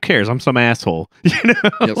like it. Who cares? I'm some asshole. You know,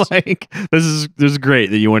 like, this is great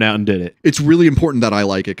that you went out and did it. It's really important that I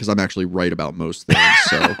like it because I'm actually right about most things.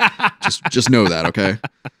 So just know that, okay?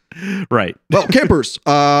 Right. Well, campers,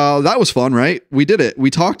 that was fun, right? We did it. We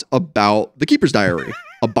talked about The Keeper's Diary,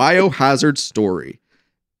 a Biohazard story.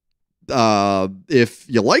 If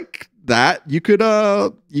you like that, you could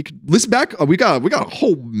listen back. We got a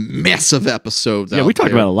whole mess of episodes. Yeah, we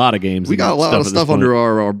talked about a lot of games. We got a lot of stuff under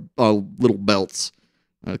our little belts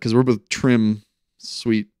because we're both trim,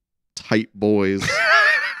 sweet, tight boys.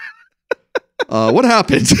 What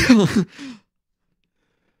happened?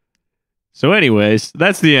 So, anyways,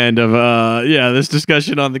 that's the end of this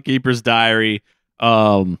discussion on The Keeper's Diary.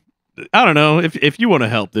 I don't know if you want to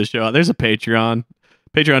help this show out. There's a Patreon,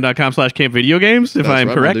 patreon.com/campvideogames, if I'm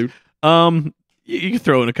correct. You can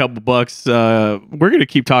throw in a couple bucks. We're gonna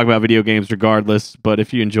keep talking about video games regardless, but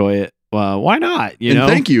if you enjoy it, why not? You know,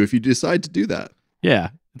 thank you if you decide to do that. Yeah,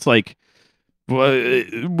 it's like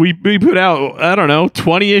we put out, I don't know,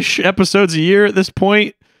 20-ish episodes a year at this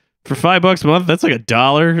point for $5 a month. That's like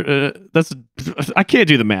 $1. I can't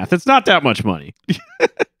do the math. It's not that much money.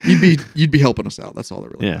 You'd be helping us out. That's all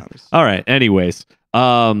that really matters. All right. Anyways,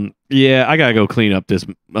 I gotta go clean up this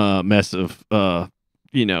mess of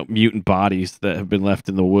mutant bodies that have been left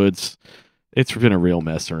in the woods. It's been a real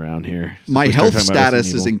mess around here. My health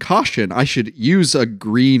status is in caution. I should use a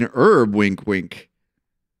green herb. Wink, wink.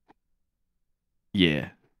 Yeah.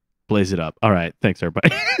 Blaze it up. All right. Thanks,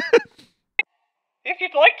 everybody. If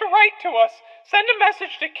you'd like to write to us, send a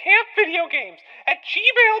message to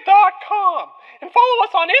campvideogames@gmail.com and follow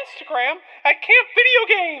us on Instagram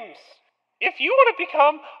 @campvideogames. If you want to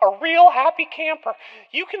become a real happy camper,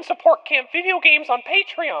 you can support Camp Video Games on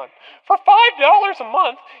Patreon. For $5 a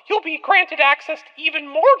month, you'll be granted access to even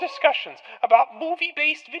more discussions about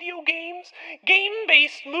movie-based video games,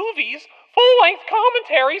 game-based movies, full-length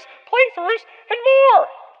commentaries, playthroughs, and more.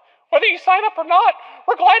 Whether you sign up or not,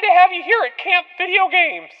 we're glad to have you here at Camp Video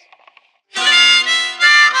Games.